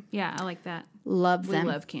 So Yeah, I like that. love We them.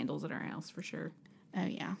 love candles at our house for sure. Oh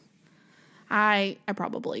yeah. I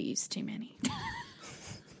probably use too many.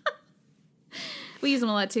 We use them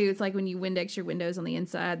a lot too. It's like when you Windex your windows on the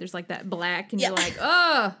inside, there's like that black, and Yep. you're like,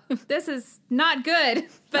 oh, this is not good.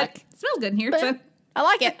 But it smells good in here. So, I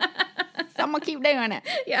like it. So I'm gonna keep doing it.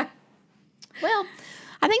 yeah. Well,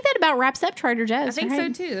 I think that about wraps up Trader Joe's. I think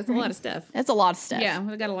right? so too. That's a lot of stuff. That's a lot of stuff. Yeah,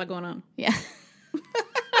 we've got a lot going on. Yeah.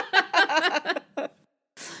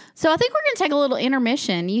 So I think we're going to take a little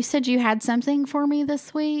intermission. You said you had something for me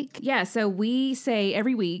this week. Yeah, so we say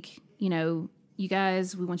every week, you know, you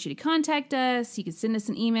guys, we want you to contact us. You can send us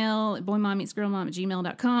an email at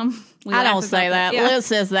boymommeetsgirlmom@gmail.com. We I laugh don't about say that. Yeah. Liz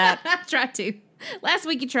says that. I tried to. Last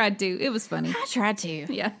week you tried to. It was funny. I tried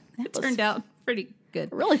to. Yeah, it turned out pretty good.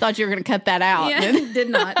 I really thought you were going to cut that out. Yeah, did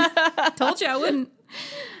not. Told you I wouldn't.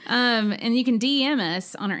 And you can DM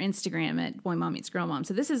us on our Instagram at Boy Mom Meets Girl Mom.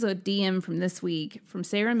 So this is a DM from this week from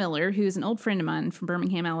Sarah Miller, who is an old friend of mine from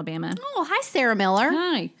Birmingham, Alabama. Oh, hi, Sarah Miller.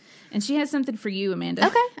 Hi. And she has something for you,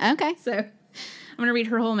 Amanda. Okay. So I'm going to read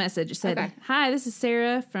her whole message. It said, Okay. Hi, this is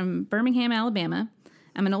Sarah from Birmingham, Alabama.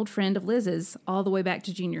 I'm an old friend of Liz's all the way back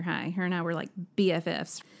to junior high. Her and I were like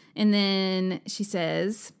BFFs. And then she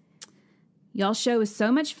says, y'all's show is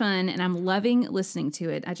so much fun, and I'm loving listening to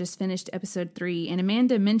it. I just finished episode 3, and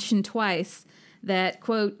Amanda mentioned twice that,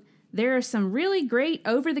 quote, there are some really great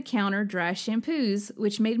over-the-counter dry shampoos,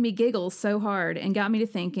 which made me giggle so hard and got me to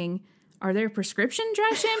thinking, are there prescription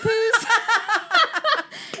dry shampoos?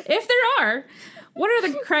 If there are, what are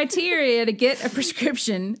the criteria to get a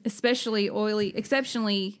prescription, especially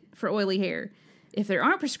exceptionally for oily hair? If there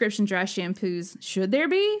aren't prescription dry shampoos, should there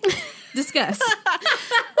be? Discuss.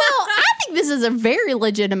 Well, I think this is a very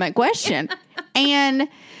legitimate question. And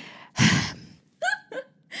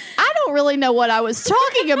I don't really know what I was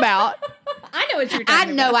talking about. I know what you're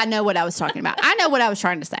talking about. I know what I was talking about. I know what I was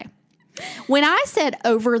trying to say. When I said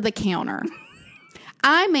over the counter,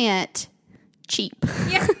 I meant cheap.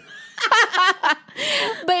 Yeah.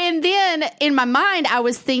 But then in my mind, I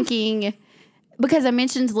was thinking, because I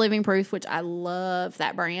mentioned Living Proof, which I love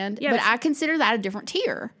that brand, Yeah, but but- I consider that a different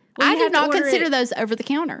tier. Well, I you do have to not order consider it- those over the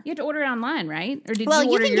counter. You have to order it online, right? Or did Well, you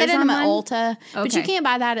you order can yours get them at online? Ulta, but you Okay. can't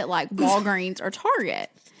buy that at like Walgreens or Target.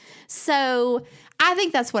 So I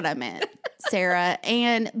think that's what I meant, Sarah.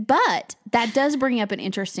 But that does bring up an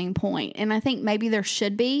interesting point, and I think maybe there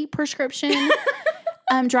should be prescription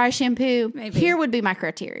dry shampoo. Maybe. Here would be my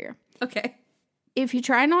criteria. Okay. If you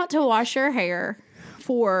try not to wash your hair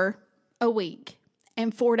for a week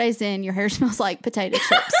and 4 days in your hair smells like potato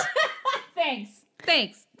chips,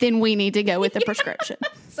 Thanks. then we need to go with the prescription.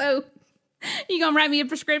 So, you gonna write me a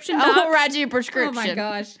prescription, I Doc? will write you a Oh prescription. my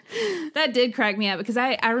gosh, that did crack me up because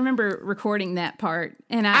I remember recording that part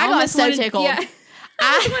and I I got almost so wanted, tickled. Yeah,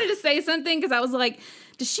 I just wanted to say something because I was like,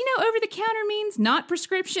 does she know over the counter means not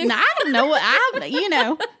prescription? Now, I don't know what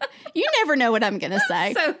you never know what I'm going to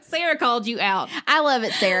say. So Sarah called you out. I love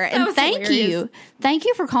it, Sarah. And was thank hilarious. you. Thank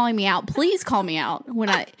you for calling me out. Please call me out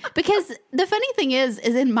because the funny thing is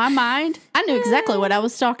in my mind, I knew exactly what I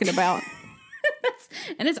was talking about.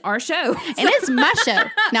 And it's our show. And it's my show.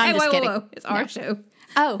 No, I'm Hey, just whoa, kidding. whoa. It's our show.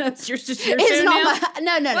 Oh, It's just your it's show not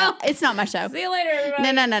now? no. It's not my show. See you later,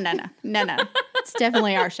 everybody. No. It's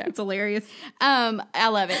definitely our show. It's hilarious. I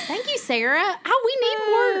love it. Thank you, Sarah. We need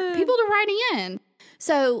more people to write in.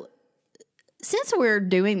 So, since we're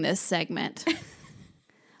doing this segment,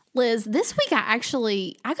 Liz, this week I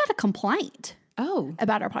got a complaint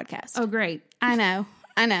about our podcast. Oh, great. I know.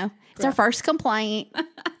 It's our first complaint.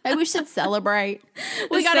 Maybe we should celebrate.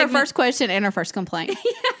 We got our first question and our first complaint.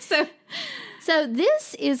 So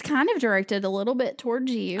this is kind of directed a little bit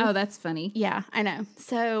towards you. Oh, that's funny. Yeah, I know.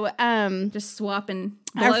 So, just swapping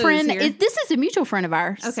our blows friend, here. this is a mutual friend of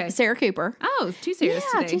ours. Okay. Sarah Cooper. Oh, two Sarahs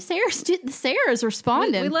Yeah, today. two Sarahs. The Sarahs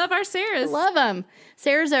responding. We love our Sarahs. Love them.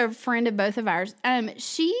 Sarah's a friend of both of ours.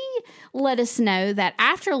 She let us know that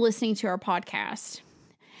after listening to our podcast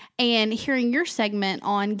and hearing your segment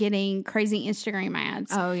on getting crazy Instagram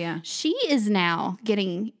ads, Oh, yeah. she is now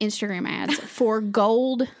getting Instagram ads for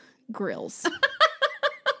Gold Grills.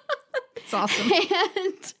 It's awesome.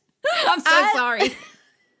 And I'm so sorry.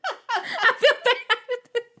 I feel bad.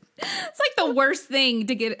 It's like the worst thing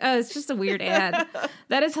to get. Oh, it's just a weird ad.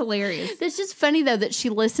 That is hilarious. it's just funny, though, that she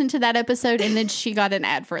listened to that episode and then she got an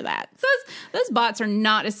ad for that. So those bots are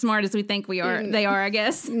not as smart as we think we are. They are, I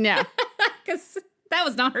guess. No. Because that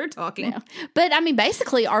was not her talking. No. But, I mean,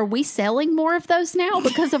 basically, are we selling more of those now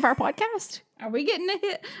because of our podcast? Are we getting a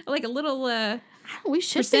hit, like a little We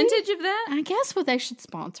should percentage of that? I guess they should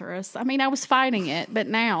sponsor us. I mean, I was fighting it, but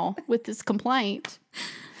now with this complaint,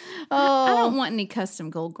 I don't want any custom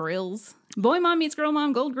gold grills. Boy Mom Meets Girl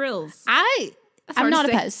Mom Gold Grills. I'm hard not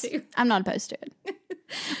to say, opposed. too. I'm not opposed to it.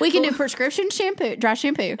 We can do prescription shampoo, dry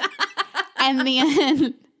shampoo, and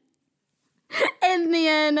then,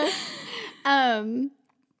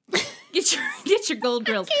 Get your gold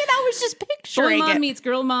grills. and I was just Boy picturing Mom it. Meets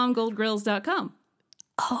Girl Mom Goldgrills.com.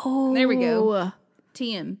 Oh, There we go.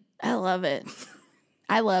 TM. I love it.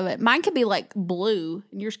 I love it. Mine could be like blue,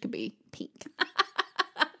 and yours could be pink,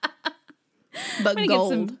 but I'm gonna gold.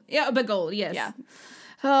 get some. Yeah, but gold. Yes. Yeah.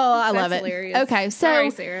 Oh, I love it. hilarious. Okay, so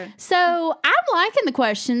Sorry, Sarah. So I'm liking the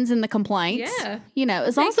questions and the complaints. Yeah. You know,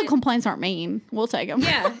 as long as the complaints aren't mean, we'll take them.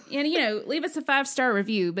 Yeah, and leave us a 5-star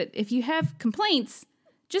review. But if you have complaints,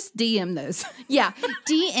 just DM those. Yeah.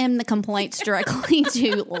 DM the complaints directly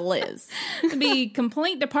to Liz. It'd be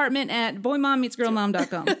complaint department at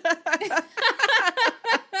boymommeetsgirlmom.com.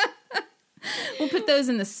 We'll put those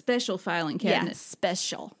in the special filing cabinet. Yeah,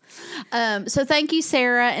 special. So thank you,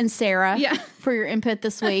 Sarah and Sarah, Yeah. for your input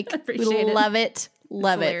this week. Appreciate we it. love it.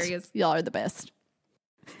 Love it. hilarious. Y'all are the best.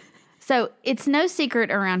 So it's no secret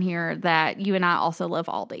around here that you and I also love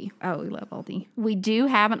Aldi. Oh, we love Aldi. We do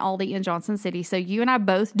have an Aldi in Johnson City, so you and I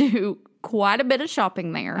both do quite a bit of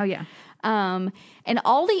shopping there. Oh, yeah. And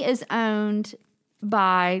Aldi is owned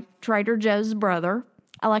by Trader Joe's brother.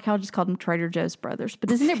 I like how I just called them Trader Joe's brothers,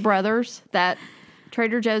 but isn't it brothers that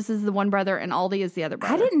Trader Joe's is the one brother and Aldi is the other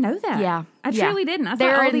brother? I didn't know that. Yeah. I Yeah. truly didn't. I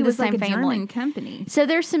They're thought in Aldi the was like same a family. German company. So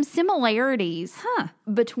there's some similarities Huh.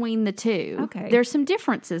 between the two. Okay. There's some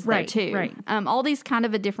differences Right, there too. right. Aldi's kind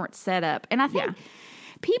of a different setup. And I think Yeah.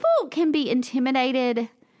 people can be intimidated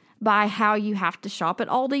by how you have to shop at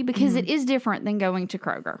Aldi because it is different than going to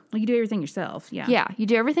Kroger. Well, you do everything yourself. Yeah. Yeah, you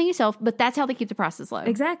do everything yourself, but that's how they keep the prices low.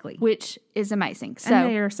 Exactly. Which is amazing. And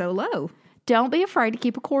they So are so low. don't be afraid to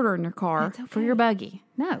keep a quarter in your car It's okay. for your buggy.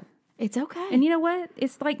 No. It's okay. And you know what?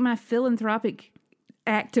 It's like my philanthropic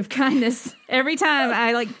act of kindness. Every time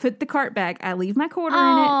I put the cart back, I leave my quarter in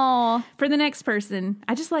it Oh, for the next person.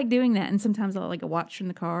 I just like doing that. And sometimes I'll watch from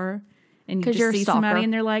the car and you 'Cause just you're a see stalker. somebody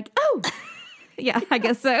and they're like, oh, yeah, I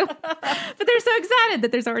guess so. But they're so excited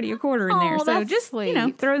that there's already a quarter in there. Oh, So that's just,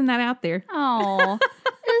 sweet. throwing that out there. oh,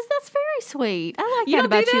 that's very sweet. I like You that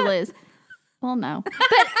don't do about you, that? Liz. Well, no, but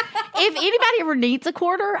if anybody ever needs a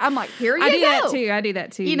quarter, I'm like, here you I do go. that too. I do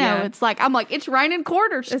that too. You know, yeah. it's like I'm like, it's raining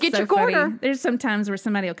quarters. It's Get so your quarter. funny. There's some times where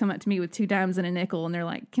somebody will come up to me with 2 dimes and a nickel, and they're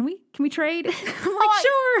like, "Can we trade?" I'm like,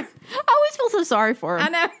 "Sure." I always feel so sorry for I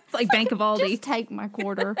him. know. It's like Bank of Aldi. Just take my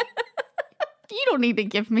quarter. You don't need to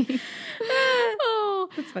give me. Oh.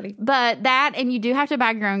 That's funny. But that, and you do have to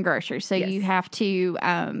bag your own groceries. So Yes. you have to,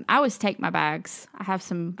 I always take my bags. I have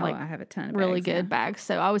some I have a ton of really bags, good yeah. bags.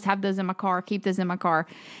 So I always have those in my car, keep those in my car.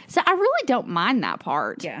 So I really don't mind that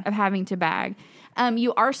part Yeah. of having to bag.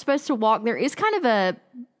 You are supposed to walk. There is kind of a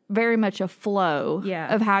very much a flow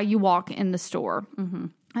Yeah. of how you walk in the store.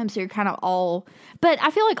 Mm-hmm. So you're kind of all, but I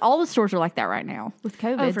feel like all the stores are like that right now with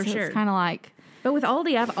COVID. Oh, for so sure. It's kind of like, But with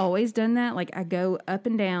Aldi, I've always done that. I go up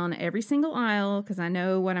and down every single aisle because I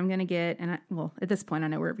know what I'm going to get. And at this point, I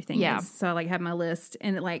know where everything Yeah. is. So I have my list.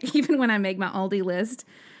 And even when I make my Aldi list,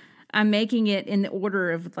 I'm making it in the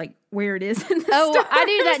order of like where it is in the store. I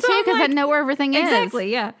do that So too I'm because I know where everything is.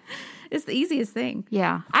 Exactly, yeah. It's the easiest thing.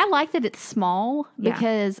 Yeah, I like that it's small Yeah.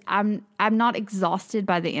 because I'm not exhausted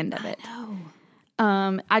by the end of it.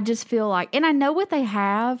 I just feel like, and I know what they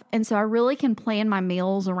have, and so I really can plan my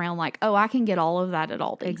meals around like, oh, I can get all of that at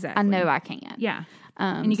Aldi. Exactly. I know I can. Yeah.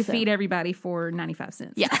 And you can so- feed everybody for 95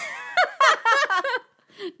 cents. Yeah.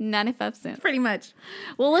 95 cents. Pretty much.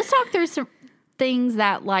 Well, let's talk through some things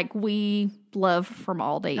that like we love from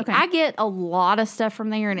Aldi. Okay. I get a lot of stuff from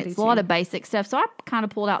there, and it's a lot of basic stuff. So I kind of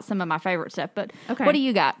pulled out some of my favorite stuff. But Okay. what do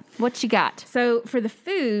you got? What you got? So for the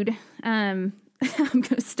food, I'm going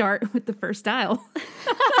to start with the first aisle.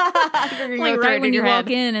 Like right when you walk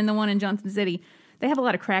in, and the one in Johnson City. They have a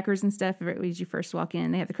lot of crackers and stuff as you first walk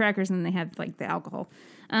in. They have the crackers, and then they have like the alcohol.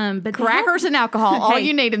 But Crackers and alcohol, all Hey.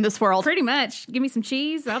 you need in this world. pretty much. Give me some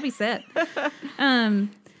cheese, I'll be set.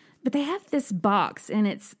 But they have this box, and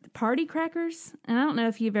it's party crackers. And I don't know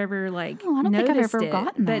if you've ever like Oh, I don't think I've noticed ever it,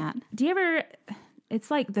 gotten but that. do you ever?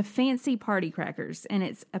 It's like the fancy party crackers, and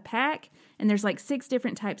it's a pack, and there's like 6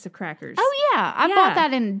 different types of crackers. Oh, yeah. I Yeah. bought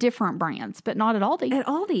that in different brands, but not at Aldi. At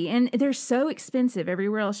Aldi, and they're so expensive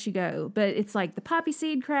everywhere else you go. But it's like the poppy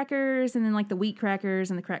seed crackers, and then like the wheat crackers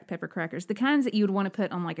and the cracked pepper crackers, the kinds that you would want to put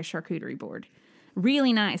on like a charcuterie board.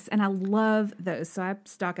 Really nice, and I love those. So I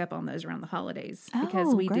stock up on those around the holidays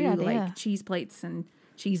because Oh, we great do idea. like cheese plates and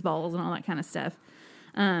cheese balls and all that kind of stuff.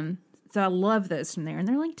 So I love those from there, and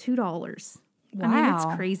they're like $2. I mean, Wow.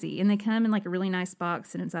 it's crazy, and they come in like a really nice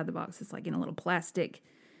box, and inside the box it's like in a little plastic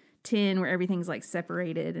tin where everything's like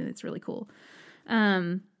separated, and it's really cool.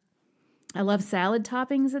 I love salad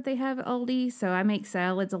toppings that they have at Aldi, so I make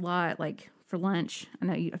salads a lot, like for lunch. I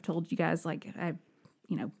know I've told you guys like I,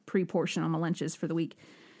 pre-portion on my lunches for the week.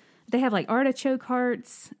 They have like artichoke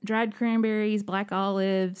hearts, dried cranberries, black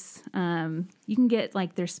olives. You can get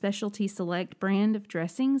like their specialty select brand of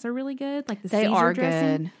dressings are really good, like the They Caesar are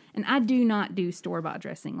dressing. good. And I do not do store-bought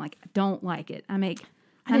dressing. Like, I don't like it. I make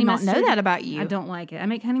I did not know that about you. I don't like it. I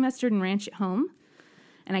make honey mustard and ranch at home,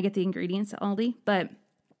 and I get the ingredients at Aldi. But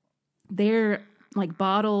their like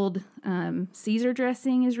bottled Caesar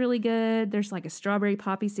dressing is really good. There's like a strawberry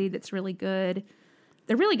poppy seed that's really good.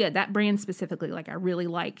 They're really good. That brand specifically, like I really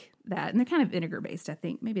like that. And they're kind of vinegar-based, I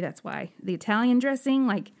think. Maybe that's why. The Italian dressing,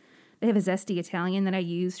 like they have a zesty Italian that I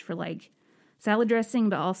use for like salad dressing,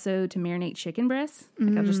 but also to marinate chicken breasts.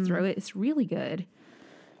 Like I'll just throw it. It's really good.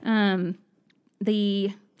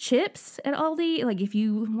 The chips at Aldi, like if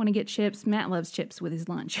you want to get chips, Matt loves chips with his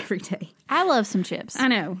lunch every day. I love some chips. I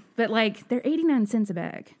know, but like they're 89 cents a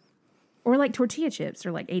bag. Or like tortilla chips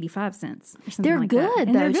are like 85 cents or something They're like good, that.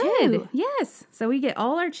 And though, they're good. too. Yes. So we get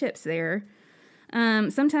all our chips there.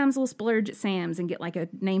 Sometimes we'll splurge at Sam's and get like a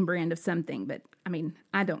name brand of something, but I mean,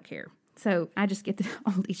 I don't care. So I just get the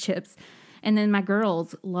Aldi chips. And then my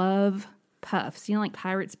girls love puffs. You know, like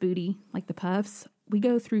Pirate's Booty, like the puffs. We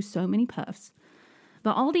go through so many puffs.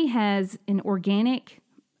 But Aldi has an organic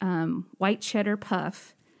white cheddar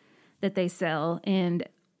puff that they sell, and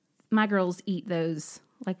my girls eat those.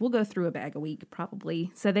 Like, we'll go through a bag a week,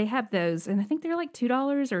 probably. So they have those, and I think they're like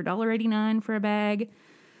 $2 or $1.89 for a bag.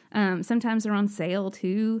 Sometimes they're on sale,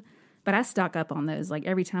 too. But I stock up on those. Like,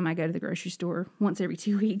 every time I go to the grocery store, once every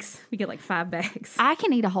 2 weeks, we get like 5 bags. I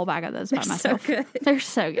can eat a whole bag of those by myself. good. They're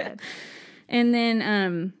so good. And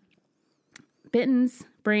then Benton's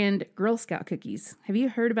brand Girl Scout cookies. Have you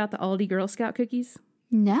heard about the Aldi Girl Scout cookies?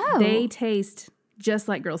 No. They taste just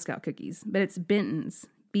like Girl Scout cookies, but it's Benton's,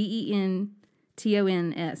 Bentons.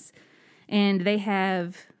 And they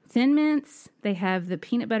have Thin Mints, they have the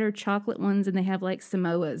peanut butter chocolate ones, and they have like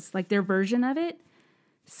Samoas, like their version of it.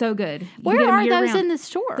 So good. You can Where get 'em are those year-round. in the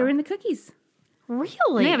store? They're in the cookies. Really?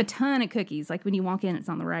 And they have a ton of cookies. Like when you walk in, it's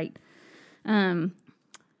on the right.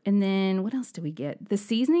 And then what else do we get? The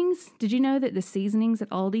seasonings. Did you know that the seasonings at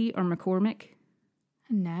Aldi are McCormick?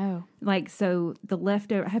 No. Like, so the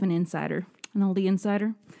leftover, I have an insider, an Aldi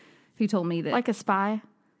insider, who told me that. Like a spy?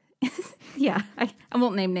 Yeah, I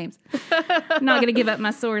won't name names. I'm not going to give up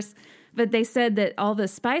my source. But they said that all the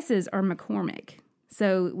spices are McCormick.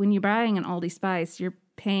 So when you're buying an Aldi spice, you're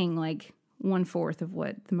paying like 1/4 of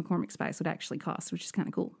what the McCormick spice would actually cost, which is kind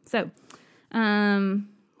of cool. So,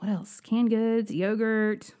 what else? Canned goods,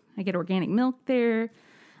 yogurt. I get organic milk there.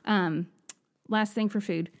 Last thing for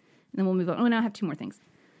food. And then we'll move on. Oh, no, I have 2 more things.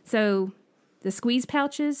 So the squeeze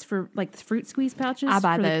pouches for like the fruit squeeze pouches. I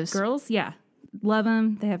buy for those. The girls. Yeah. Love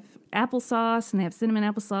them. They have applesauce and they have cinnamon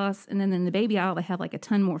applesauce. And then in the baby aisle, they have like a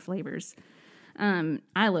ton more flavors.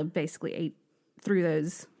 Isla basically ate through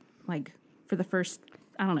those like for the first,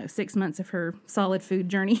 I don't know, 6 months of her solid food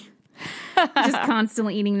journey. just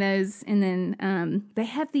constantly eating those. And then they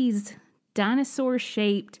have these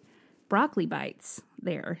dinosaur-shaped broccoli bites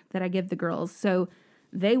there that I give the girls. So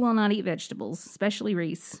they will not eat vegetables, especially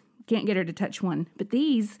Reese. Can't get her to touch one. But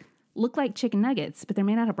these look like chicken nuggets, but they're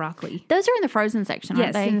made out of broccoli. Those are in the frozen section,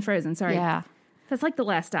 aren't they? Yes, in the frozen. Sorry. Yeah. That's like the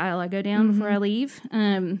last aisle I go down before I leave.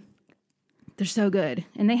 They're so good.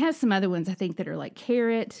 And they have some other ones, I think, that are like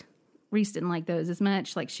carrot. Reese didn't like those as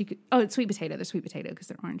much. Like she could, it's sweet potato. They're sweet potato because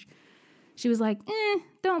they're orange. She was like,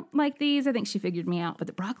 don't like these. I think she figured me out. But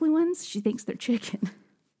the broccoli ones, she thinks they're chicken.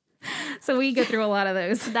 So we go through a lot of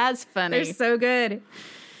those. That's funny. They're so good.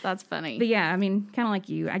 That's funny. But yeah, I mean, kind of like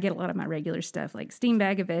you, I get a lot of my regular stuff, like steamed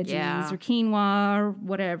bag of veggies or quinoa or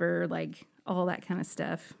whatever, like all that kind of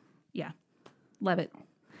stuff. Yeah, love it.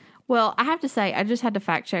 Well, I have to say, I just had to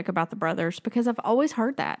fact check about the brothers because I've always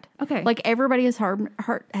heard that. Okay. Like everybody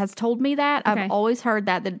has told me that. Okay. I've always heard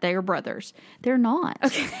that they're brothers. They're not.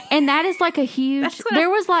 Okay. And that is like a huge,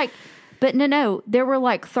 but no, there were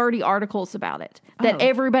like 30 articles about it that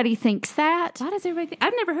everybody thinks that. Why does everybody think?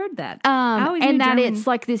 I've never heard that. I always and knew that German. it's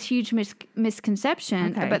like this huge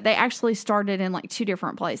misconception, but they actually started in like 2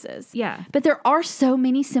 different places. Yeah. But there are so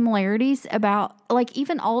many similarities about, like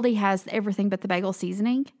even Aldi has everything but the bagel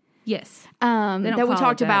seasoning. Yes. That we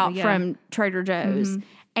talked about yeah. from Trader Joe's.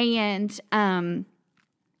 And I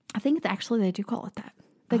think actually they do call it that.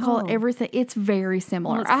 They call it everything. It's very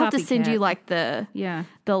similar. Well, it's I'll have to send copycat. you like the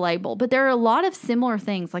label. But there are a lot of similar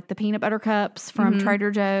things, like the peanut butter cups from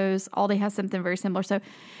Trader Joe's. Aldi has something very similar. So,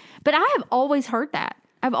 but I have always heard that.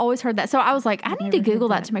 So I was like, I need to Google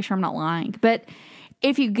that to make sure I'm not lying. But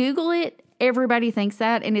if you Google it, everybody thinks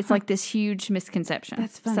that, and it's like this huge misconception.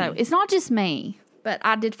 That's funny. So it's not just me. But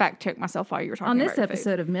I did fact check myself while you were talking on about this food.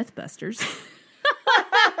 episode of Mythbusters.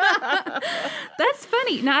 That's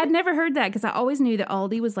funny. Now, I'd never heard that because I always knew that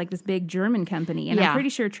Aldi was like this big German company. And I'm pretty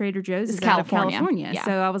sure Trader Joe's is out of California. Yeah.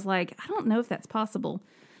 So I was like, I don't know if that's possible.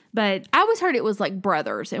 But I always heard it was like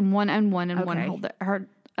brothers and one owned one and one owned the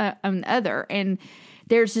other. And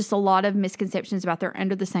there's just a lot of misconceptions about they're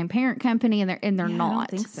under the same parent company and they're not. I don't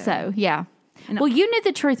think so. So, yeah. Well, you knew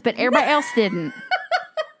the truth, but everybody else didn't.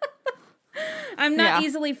 I'm not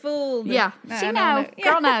easily fooled. Yeah. She knows.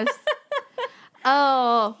 Girl knows.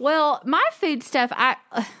 Oh, well, my food stuff,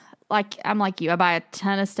 I'm like you. I buy a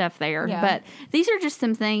ton of stuff there. Yeah. But these are just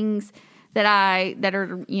some things that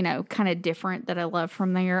are, kind of different that I love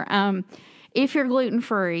from there. If you're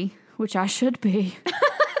gluten-free, which I should be.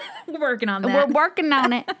 We're working on that. We're working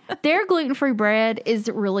on it. Their gluten-free bread is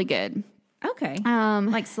really good. Okay.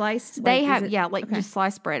 Like sliced? They have, just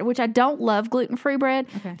sliced bread, which I don't love gluten-free bread,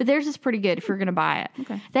 but theirs is pretty good if you're going to buy it.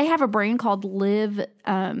 Okay. They have a brand called Live,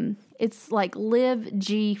 it's like Live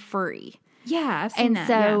G Free. Yeah, I've seen And that.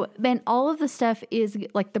 so, man, all of the stuff is,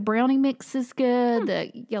 like the brownie mix is good, the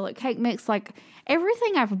yellow cake mix, like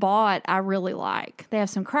everything I've bought, I really like. They have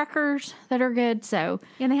some crackers that are good, so.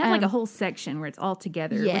 Yeah, and they have like a whole section where it's all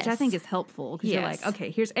together, which I think is helpful because you're like, okay,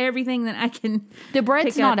 here's everything that I can. The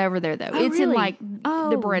bread's not over there, though. Oh, it's really? in like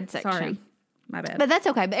the bread section. Sorry. My bad. But that's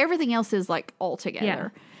okay. But everything else is like all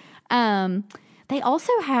together. Yeah. They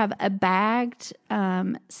also have a bagged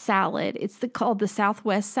salad. It's called the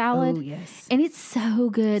Southwest salad. Oh, yes. And it's so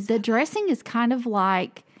good. The dressing is kind of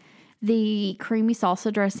like the creamy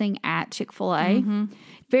salsa dressing at Chick-fil-A.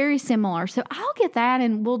 Very similar. So I'll get that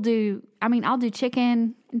and I'll do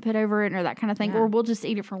chicken and put over it or that kind of thing. Or we'll just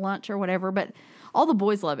eat it for lunch or whatever. But all the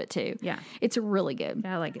boys love it too. Yeah. It's really good.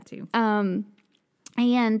 Yeah, I like it too.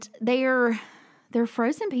 And their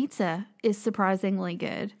frozen pizza is surprisingly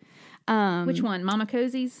good. Which one? Mama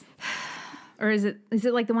Cozy's? Or is it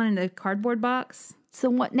like the one in the cardboard box? So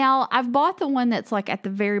what? Now I've bought the one that's like at the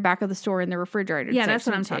very back of the store in the refrigerator. Yeah, that's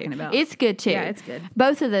what I'm section, talking about. It's good too. Yeah, it's good.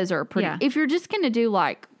 Both of those are pretty. Yeah. If you're just going to do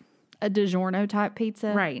like a DiGiorno type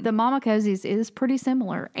pizza, right? The Mama Cozy's is pretty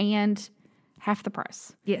similar and half the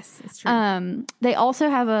price. Yes, it's true. They also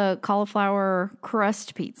have a cauliflower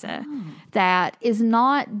crust pizza that is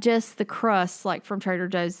not just the crust like from Trader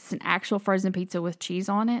Joe's. It's an actual frozen pizza with cheese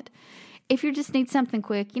on it. If you just need something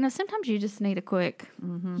quick, sometimes you just need a quick,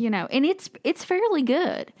 and it's fairly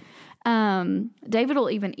good. David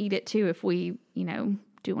will even eat it too if we,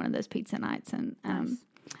 do one of those pizza nights. And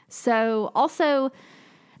so also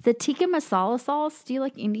the tikka masala sauce. Do you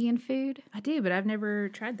like Indian food? I do, but I've never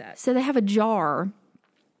tried that. So they have a jar,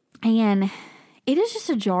 and it is just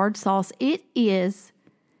a jarred sauce. It is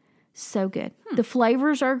so good. The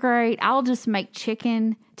flavors are great. I'll just make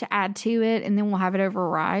chicken to add to it, and then we'll have it over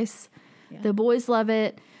rice. Yeah. The boys love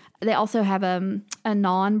it. They also have a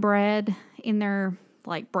naan bread in their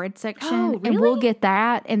like bread section, Oh, really? and we'll get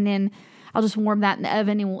that, and then I'll just warm that in the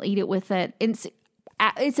oven, and we'll eat it with it. And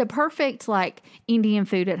it's a perfect like Indian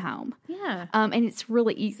food at home. Yeah. And it's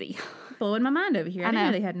really easy. Blowing my mind over here. I didn't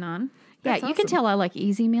know they had naan. Yeah, That's you can awesome. tell I like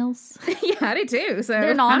easy meals. Yeah, I do too. So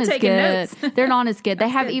They're not I'm as taking good. notes. They're not as good. They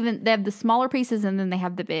have the smaller pieces and then they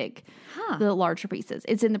have the larger pieces.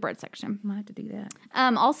 It's in the bread section. Might have to do that.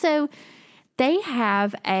 Also, they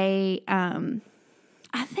have a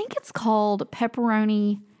I think it's called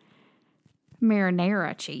pepperoni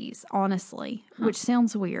marinara cheese, honestly, which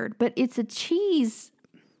sounds weird, but it's a cheese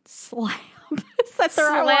slab. Is that the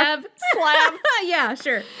right word? Slab. Yeah,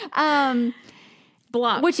 sure.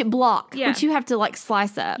 Block. Which you have to like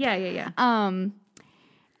slice up. Yeah. And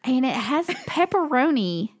it has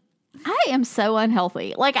pepperoni. I am so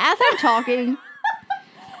unhealthy. Like as I'm talking,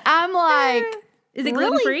 I'm like, is it really?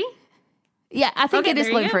 gluten free? Yeah, I think Okay, it is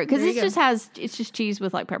there you gluten free go. because There you it's just cheese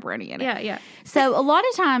with like pepperoni in it. Yeah. So a lot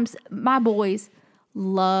of times my boys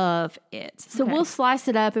love it. So we'll slice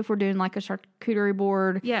it up if we're doing like a charcuterie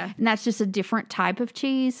board. Yeah. And that's just a different type of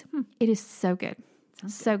cheese. It is so good.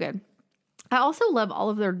 So good. I also love all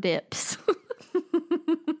of their dips.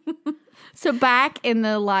 So back in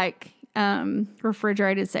the like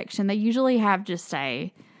refrigerated section, they usually have just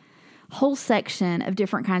a whole section of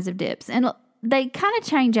different kinds of dips. And they kind of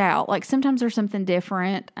change out. Like sometimes there's something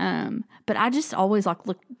different. But I just always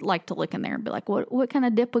like to look in there and be like, what kind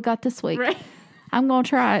of dip we got this week? Right. I'm going to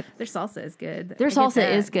try it. Their salsa is good. Their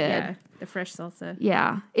salsa is good. Yeah, the fresh salsa.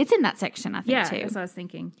 Yeah. It's in that section, I think, Yeah, too. that's what I was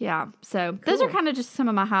thinking. Yeah. So those are kind of just some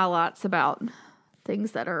of my highlights about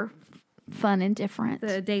things that are fun and different.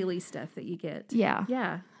 The daily stuff that you get. Yeah.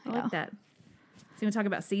 Yeah, I like that. So you want to talk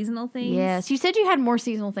about seasonal things? Yes. You said you had more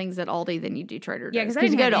seasonal things at Aldi than you do Trader Joe's. Yeah, because I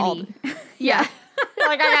didn't you have go any. to Aldi. Yeah.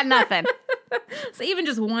 Like, I got nothing. So even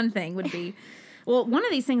just one thing would be, well, one of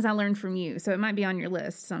these things I learned from you, so it might be on your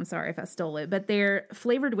list, so I'm sorry if I stole it, but they're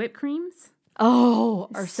flavored whipped creams. Oh,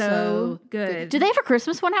 are So good. Do they have a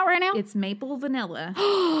Christmas one out right now? It's maple vanilla,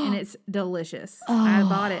 and it's delicious. I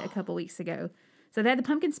bought it a couple weeks ago. So they had the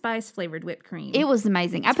pumpkin spice flavored whipped cream. It was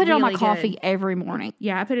amazing. I put it on my really coffee good. every morning.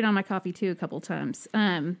 Yeah, I put it on my coffee too a couple times.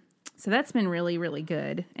 So that's been really, really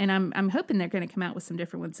good. And I'm hoping they're going to come out with some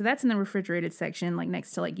different ones. So that's in the refrigerated section, like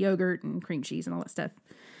next to like yogurt and cream cheese and all that stuff.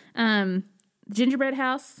 Gingerbread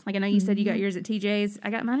house, like I know you said you got yours at TJ's. I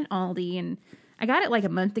got mine at Aldi, and I got it like a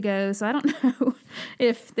month ago, so I don't know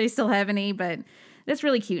if they still have any, but that's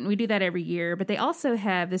really cute. And we do that every year. But they also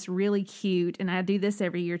have this really cute, and I do this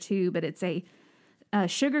every year too, but it's a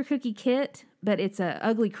sugar cookie kit, but it's a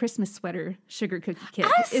ugly Christmas sweater sugar cookie kit.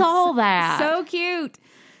 I saw that. So cute.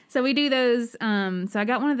 So we do those. So I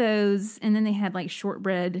got one of those, and then they had like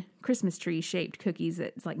shortbread Christmas tree shaped cookies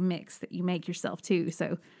that's like mixed that you make yourself too.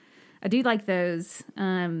 So I do like those.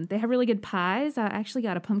 They have really good pies. I actually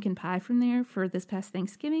got a pumpkin pie from there for this past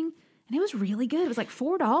Thanksgiving, and it was really good. It was like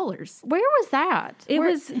 $4. Where was that?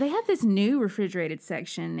 They have this new refrigerated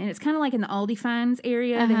section, and it's kind of like in the Aldi Finds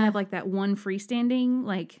area. They have like that one freestanding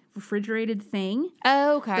like refrigerated thing.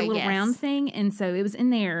 Oh, okay. The little round thing. And so it was in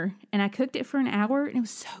there, and I cooked it for an hour, and it was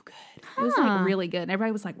so good. It was like really good. And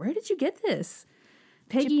everybody was like, "Where did you get this?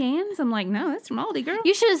 Peggy Ann's?" I'm like, "No, that's from Aldi, girl."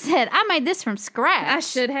 You should have said, I made this from scratch. I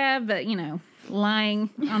should have, but lying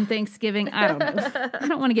on Thanksgiving, I don't know. I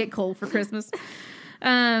don't want to get cold for Christmas.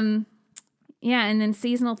 Yeah, and then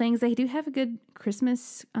seasonal things. They do have a good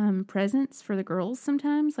Christmas presents for the girls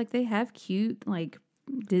sometimes. Like they have cute like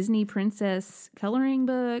Disney princess coloring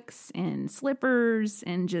books and slippers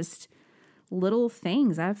and just little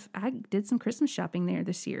things. I did some Christmas shopping there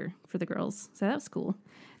this year for the girls, so that was cool.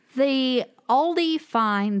 The Aldi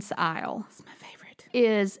Finds aisle It's my favorite.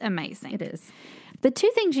 is amazing. It is. The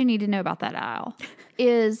two things you need to know about that aisle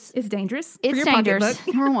is It's dangerous. for it's your dangerous.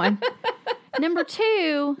 pocketbook. Number one. Number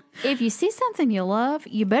two, if you see something you love,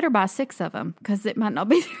 you better buy 6 of them because it might not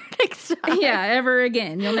be there next time. Yeah, ever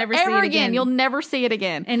again. You'll never see Ever it again. You'll never see it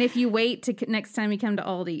again. And if you wait to next time you come to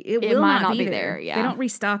Aldi, it will might not not be be there. there, yeah. They don't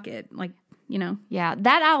restock it. Yeah,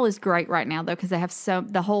 that aisle is great right now though because they have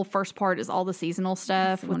the whole first part is all the seasonal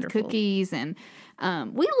stuff with wonderful. cookies and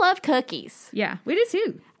we love cookies. Yeah, we do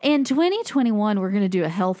too. In 2021, we're going to do a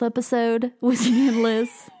health episode with me and Liz.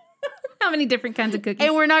 How many different kinds of cookies?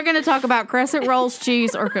 And we're not going to talk about crescent rolls,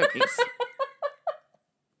 cheese, or cookies.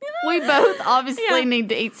 We both obviously need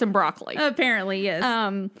to eat some broccoli. Apparently,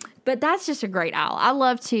 yes. But that's just a great aisle. I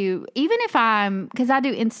love to, even if because I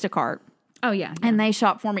do Instacart oh, yeah. and they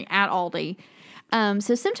shop for me at Aldi.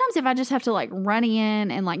 So sometimes if I just have to like run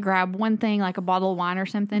in and like grab one thing, like a bottle of wine or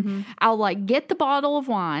something, I'll like get the bottle of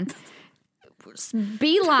wine,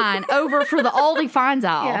 beeline over for the Aldi Finds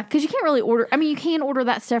aisle. Yeah. Because you can't really order, I mean, you can order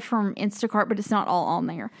that stuff from Instacart, but it's not all on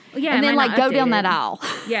there. Yeah, and it then might like not go down update that it. aisle.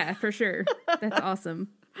 Yeah, for sure. That's awesome.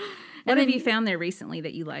 What have you found there recently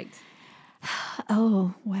that you liked?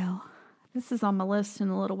 Oh, well, this is on my list and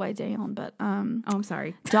a little way down, but Oh, I'm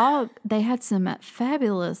sorry. they had some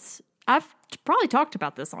fabulous, I've probably talked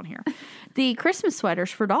about this on here, the Christmas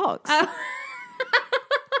sweaters for dogs. I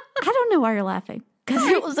don't know why you're laughing, because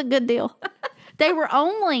it was a good deal. They were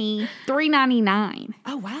only $3.99.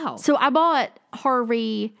 Oh, wow. So I bought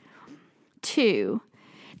Harvey 2.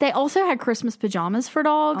 They also had Christmas pajamas for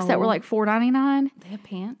dogs that were like $4.99. They have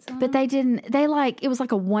pants on But they didn't, it was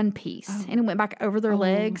like a one piece and it went back over their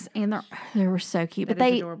legs and they were so cute. But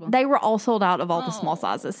is adorable. they were all sold out of all the small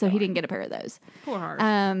sizes. So he didn't get a pair of those. Poor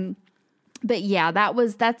heart. But yeah,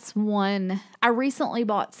 that's one. I recently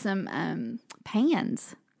bought some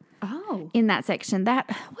pans in that section.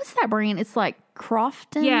 What's that brand? It's like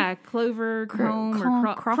Crofton. Yeah, Clover Home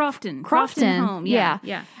or Crofton. Crofton Home. Yeah.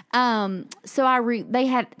 So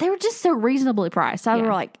they were just so reasonably priced. I was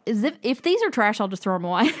like, if these are trash, I'll just throw them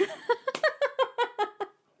away.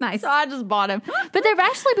 Nice. So I just bought them. But they've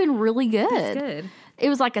actually been really good. That's good. It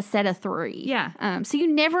was like a set of 3. Yeah. So you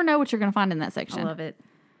never know what you're going to find in that section. I love it.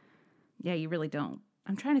 Yeah, you really don't.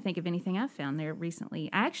 I'm trying to think of anything I've found there recently.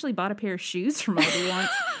 I actually bought a pair of shoes from Aldi once.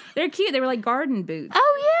 They're cute. They were like garden boots.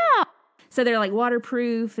 Oh, yeah. So they're like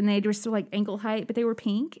waterproof and they were still like ankle height, but they were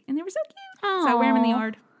pink and they were so cute. So I wear them in the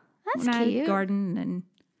yard. That's when cute. I garden and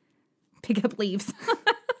pick up leaves.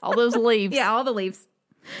 All those leaves. Yeah, all the leaves.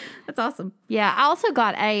 That's awesome. Yeah, I also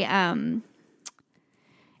got a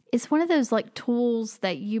it's one of those like tools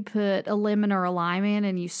that you put a lemon or a lime in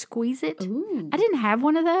and you squeeze it. Ooh. I didn't have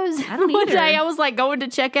one of those. I don't One either. day I was like going to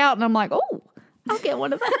check out and I'm like, oh, I'll get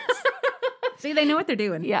one of those. See, they know what they're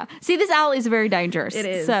doing. Yeah. See, this alley is very dangerous. It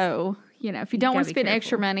is. So, if you don't want to gotta be spend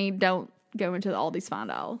extra careful. money, don't go into the Aldi's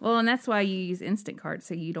find aisle. Well, and that's why you use Instant Card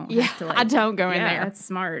so you don't have to like. I don't go in there. That's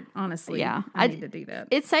smart, honestly. Yeah. I need to do that.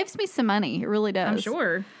 It saves me some money. It really does. I'm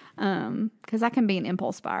sure. Because I can be an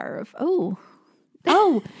impulse buyer of,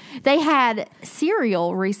 they had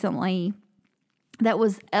cereal recently that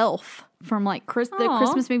was Elf from like the Aw.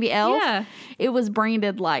 Christmas movie Elf. Yeah. It was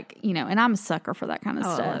branded like, and I'm a sucker for that kind of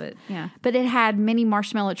Oh, stuff. I love it. Yeah. But it had mini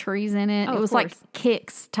marshmallow trees in it. Oh, It of was like course.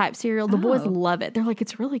 Kix type cereal. The boys Oh. love it. They're like,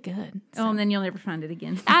 it's really good. Oh, and then you'll never find it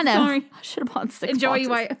again. I know. Sorry. I should have bought 6 Enjoy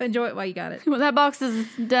boxes. it while you got it. When that box is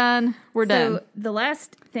done, we're done. So the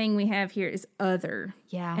last thing we have here is other.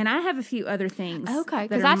 Yeah. And I have a few other things. Okay, that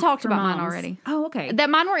 'cause are I talked for about mine moms. already. Oh, okay. That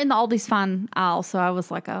mine were in the Aldi's Fun aisle, so I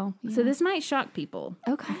was like, oh. Yeah. So this might shock people.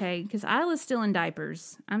 Okay. Okay, because Isla's still in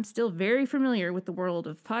diapers. I'm still very familiar with the world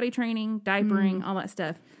of potty training, diapering, all that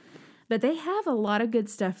stuff. But they have a lot of good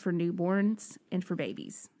stuff for newborns and for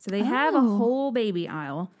babies. So they have a whole baby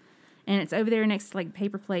aisle, and it's over there next to like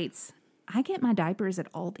paper plates. I get my diapers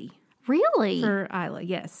at Aldi Really? for Isla,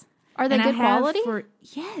 yes. Are they And I good have quality?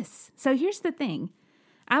 Yes. So here's the thing.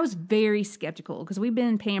 I was very skeptical because we've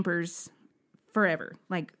been Pampers forever.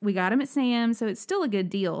 Like we got them at Sam's, so it's still a good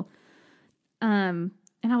deal. And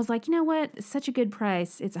I was like, you know what? It's such a good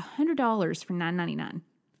price. It's $100 for $9.99.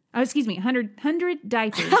 Oh, excuse me, 100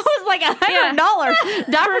 diapers. I was like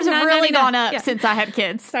 $100. Diapers have really $9.99. gone up Yeah. since I had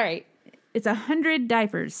kids. Sorry. It's 100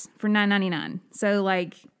 diapers for $9.99. So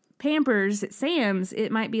like Pampers at Sam's,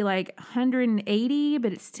 it might be like $180,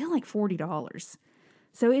 but it's still like $40.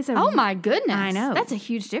 So it's a Oh my goodness. I know. That's a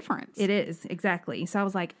huge difference. It is, exactly. So I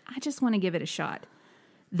was like, I just want to give it a shot.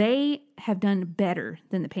 They have done better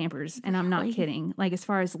than the Pampers, and I'm not kidding. Like, as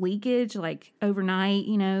far as leakage, like overnight,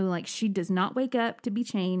 like she does not wake up to be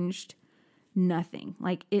changed. Nothing.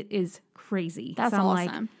 Like, it is crazy. That's so I'm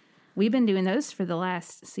awesome. like, we've been doing those for the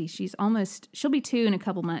last, she'll be 2 in a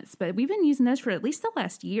couple months, but we've been using those for at least the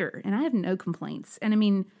last year, and I have no complaints. And I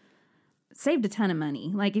mean, saved a ton of money.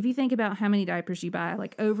 Like if you think about how many diapers you buy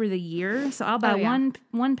like over the year. So I'll buy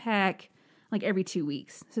one pack like every 2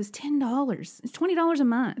 weeks. So it's $10. It's $20 a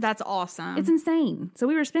month. That's awesome. It's insane. So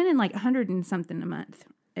we were spending like $100 and something a month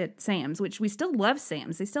at Sam's, which we still love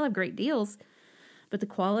Sam's. They still have great deals. But the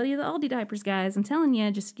quality of the Aldi diapers, guys, I'm telling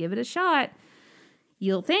you, just give it a shot.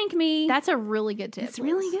 You'll thank me. That's a really good tip. It's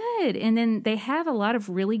really good. And then they have a lot of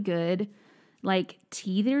really good like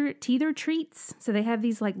teether treats. So they have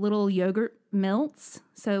these like little yogurt melts.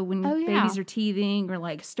 So when babies are teething or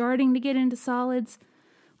like starting to get into solids,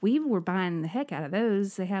 we were buying the heck out of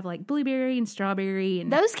those. They have like blueberry and strawberry,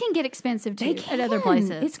 and Those can get expensive too at other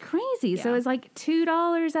places. It's crazy. So it's like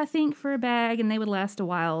 $2, I think, for a bag, and they would last a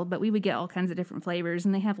while. But we would get all kinds of different flavors,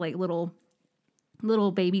 and they have like little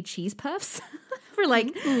baby cheese puffs for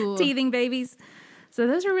like teething babies. So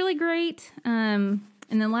those are really great. And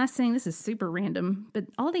then last thing, this is super random,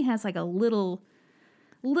 but Aldi has like a little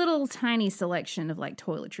tiny selection of like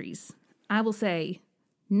toiletries. I will say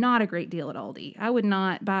not a great deal at Aldi. I would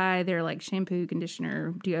not buy their like shampoo,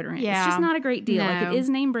 conditioner, deodorant. Yeah. It's just not a great deal. Like No. it is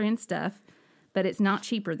name brand stuff, but it's not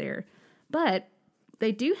cheaper there. But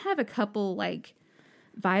they do have a couple like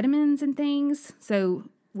vitamins and things. So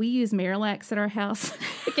we use Miralax at our house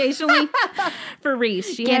occasionally for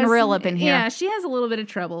Reese. She Getting has, real up in here. Yeah, she has a little bit of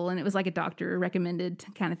trouble, and it was like a doctor recommended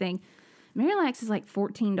kind of thing. Miralax is like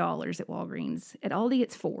 $14 at Walgreens. At Aldi,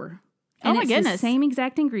 it's $4. And my it's the goodness. same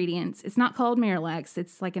exact ingredients. It's not called Miralax.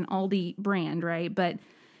 It's like an Aldi brand, right? But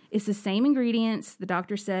it's the same ingredients. The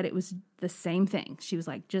doctor said it was the same thing. She was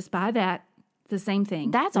like, just buy that. It's the same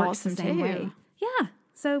thing. That's Works awesome, the same too. way. Yeah.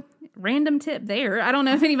 So random tip there. I don't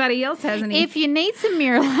know if anybody else has any. If you need some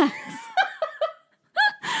Miralax,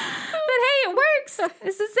 But hey, it works.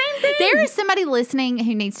 It's the same thing. there is somebody listening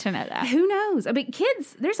who needs to know that. Who knows? I mean,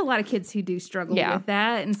 kids, there's a lot of kids who do struggle Yeah. with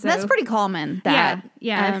that. And so That's pretty common that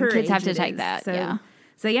at her kids have age to it take is. that.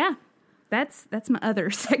 So, yeah. That's my other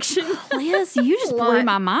section. Liz, you just blew Lot.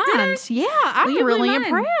 my mind. Yeah, I'm you blew really mine.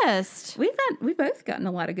 impressed. We've both gotten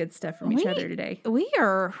a lot of good stuff from each other today. We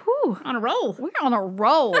are On a roll. we're on a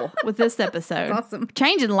roll with this episode. That's awesome.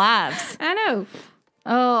 Changing lives. I know.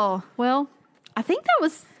 Oh, well, I think that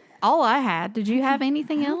was all I had. Did you have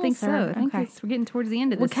anything else? I think so. or- I think okay. we're getting towards the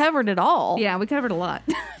end of We this. covered it all. Yeah, we covered a lot.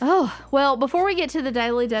 Oh, well, before we get to the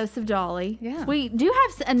Daily Dose of Dolly, Yeah. we do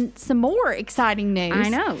have some more exciting news. I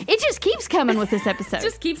know. It just keeps coming with this episode.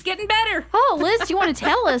 Just keeps getting better. Oh, Liz, do you want to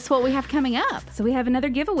tell us what we have coming up? So we have another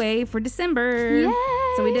giveaway for December. Yay!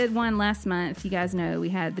 So we did one last month. You guys know we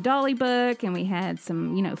had the Dolly book, and we had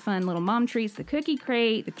some, fun little mom treats, the cookie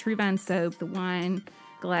crate, the True Vine soap, the wine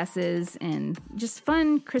glasses, and just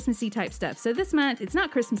fun Christmassy type stuff. So this month, it's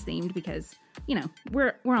not Christmas themed because,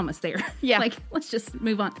 we're almost there. Yeah. Like, let's just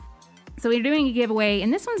move on. So we're doing a giveaway,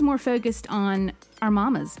 and this one's more focused on our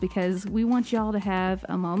mamas because we want y'all to have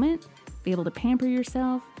a moment, be able to pamper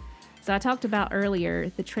yourself. So I talked about earlier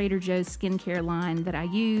the Trader Joe's skincare line that I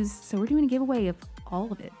use. So we're doing a giveaway of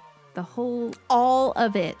all of it. The whole, All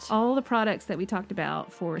of it. all the products that we talked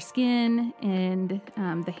about for skin and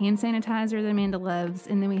the hand sanitizer that Amanda loves.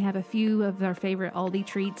 And then we have a few of our favorite Aldi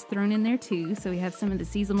treats thrown in there too. So we have some of the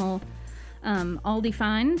seasonal Aldi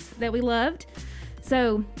finds that we loved.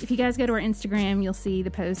 So if you guys go to our Instagram, you'll see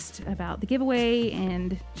the post about the giveaway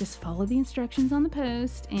and just follow the instructions on the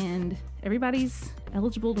post and everybody's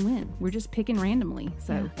eligible to win. We're just picking randomly.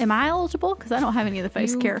 So Am I eligible? Because I don't have any of the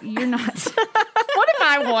face care. you're not. What if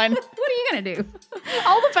I won? What are you going to do?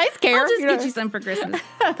 All the face care. I'll just get you some for Christmas.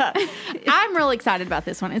 I'm really excited about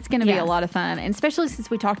this one. It's going to be Yeah. a lot of fun, and especially since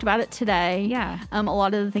we talked about it today. Yeah. A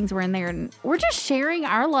lot of the things were in there, and we're just sharing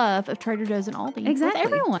our love of Trader Joe's and Aldi Exactly. with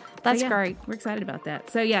everyone. That's So, yeah, great. We're excited about that.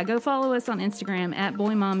 So yeah, go follow us on Instagram at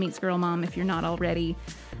Boy Mom Meets Girl Mom if you're not already.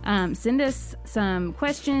 Send us some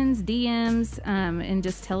questions, DMs, and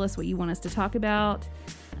just tell us what you want us to talk about.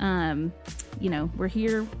 We're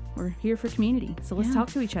here for community. So let's talk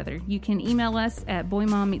to each other. You can email us at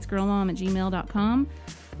boymommeetsgirlmom@gmail.com,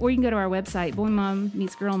 or you can go to our website,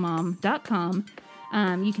 boymommeetsgirlmom.com.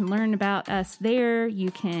 You can learn about us there.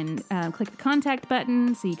 You can click the contact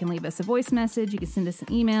button so you can leave us a voice message. You can send us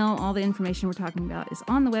an email. All the information we're talking about is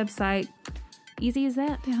on the website. Easy as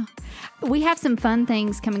that. Yeah. We have some fun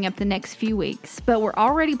things coming up the next few weeks, but we're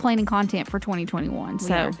already planning content for 2021.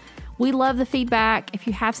 So are. we love the feedback. If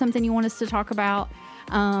you have something you want us to talk about,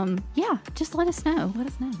 just let us know. Let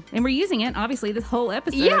us know. And we're using it. Obviously, this whole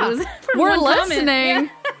episode Yeah. was from We're one comment. listening.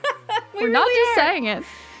 We We're not really just are. saying it.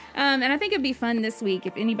 And I think it'd be fun this week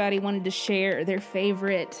if anybody wanted to share their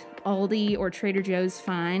favorite Aldi or Trader Joe's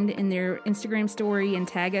find in their Instagram story and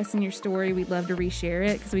tag us in your story. We'd love to reshare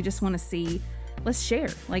it because we just want to see. Let's share.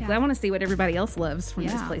 I want to see what everybody else loves from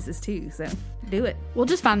those Yeah. places too. So do it. We'll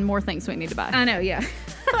just find more things we need to buy. I know. Yeah.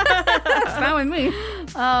 It's fine with me.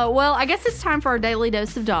 Well, I guess it's time for our daily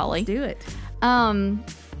dose of Dolly. Do it. I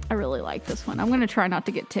really like this one. I'm going to try not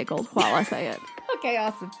to get tickled while I say it. Okay.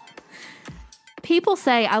 Awesome. People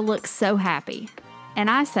say I look so happy, and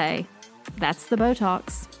I say that's the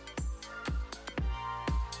Botox.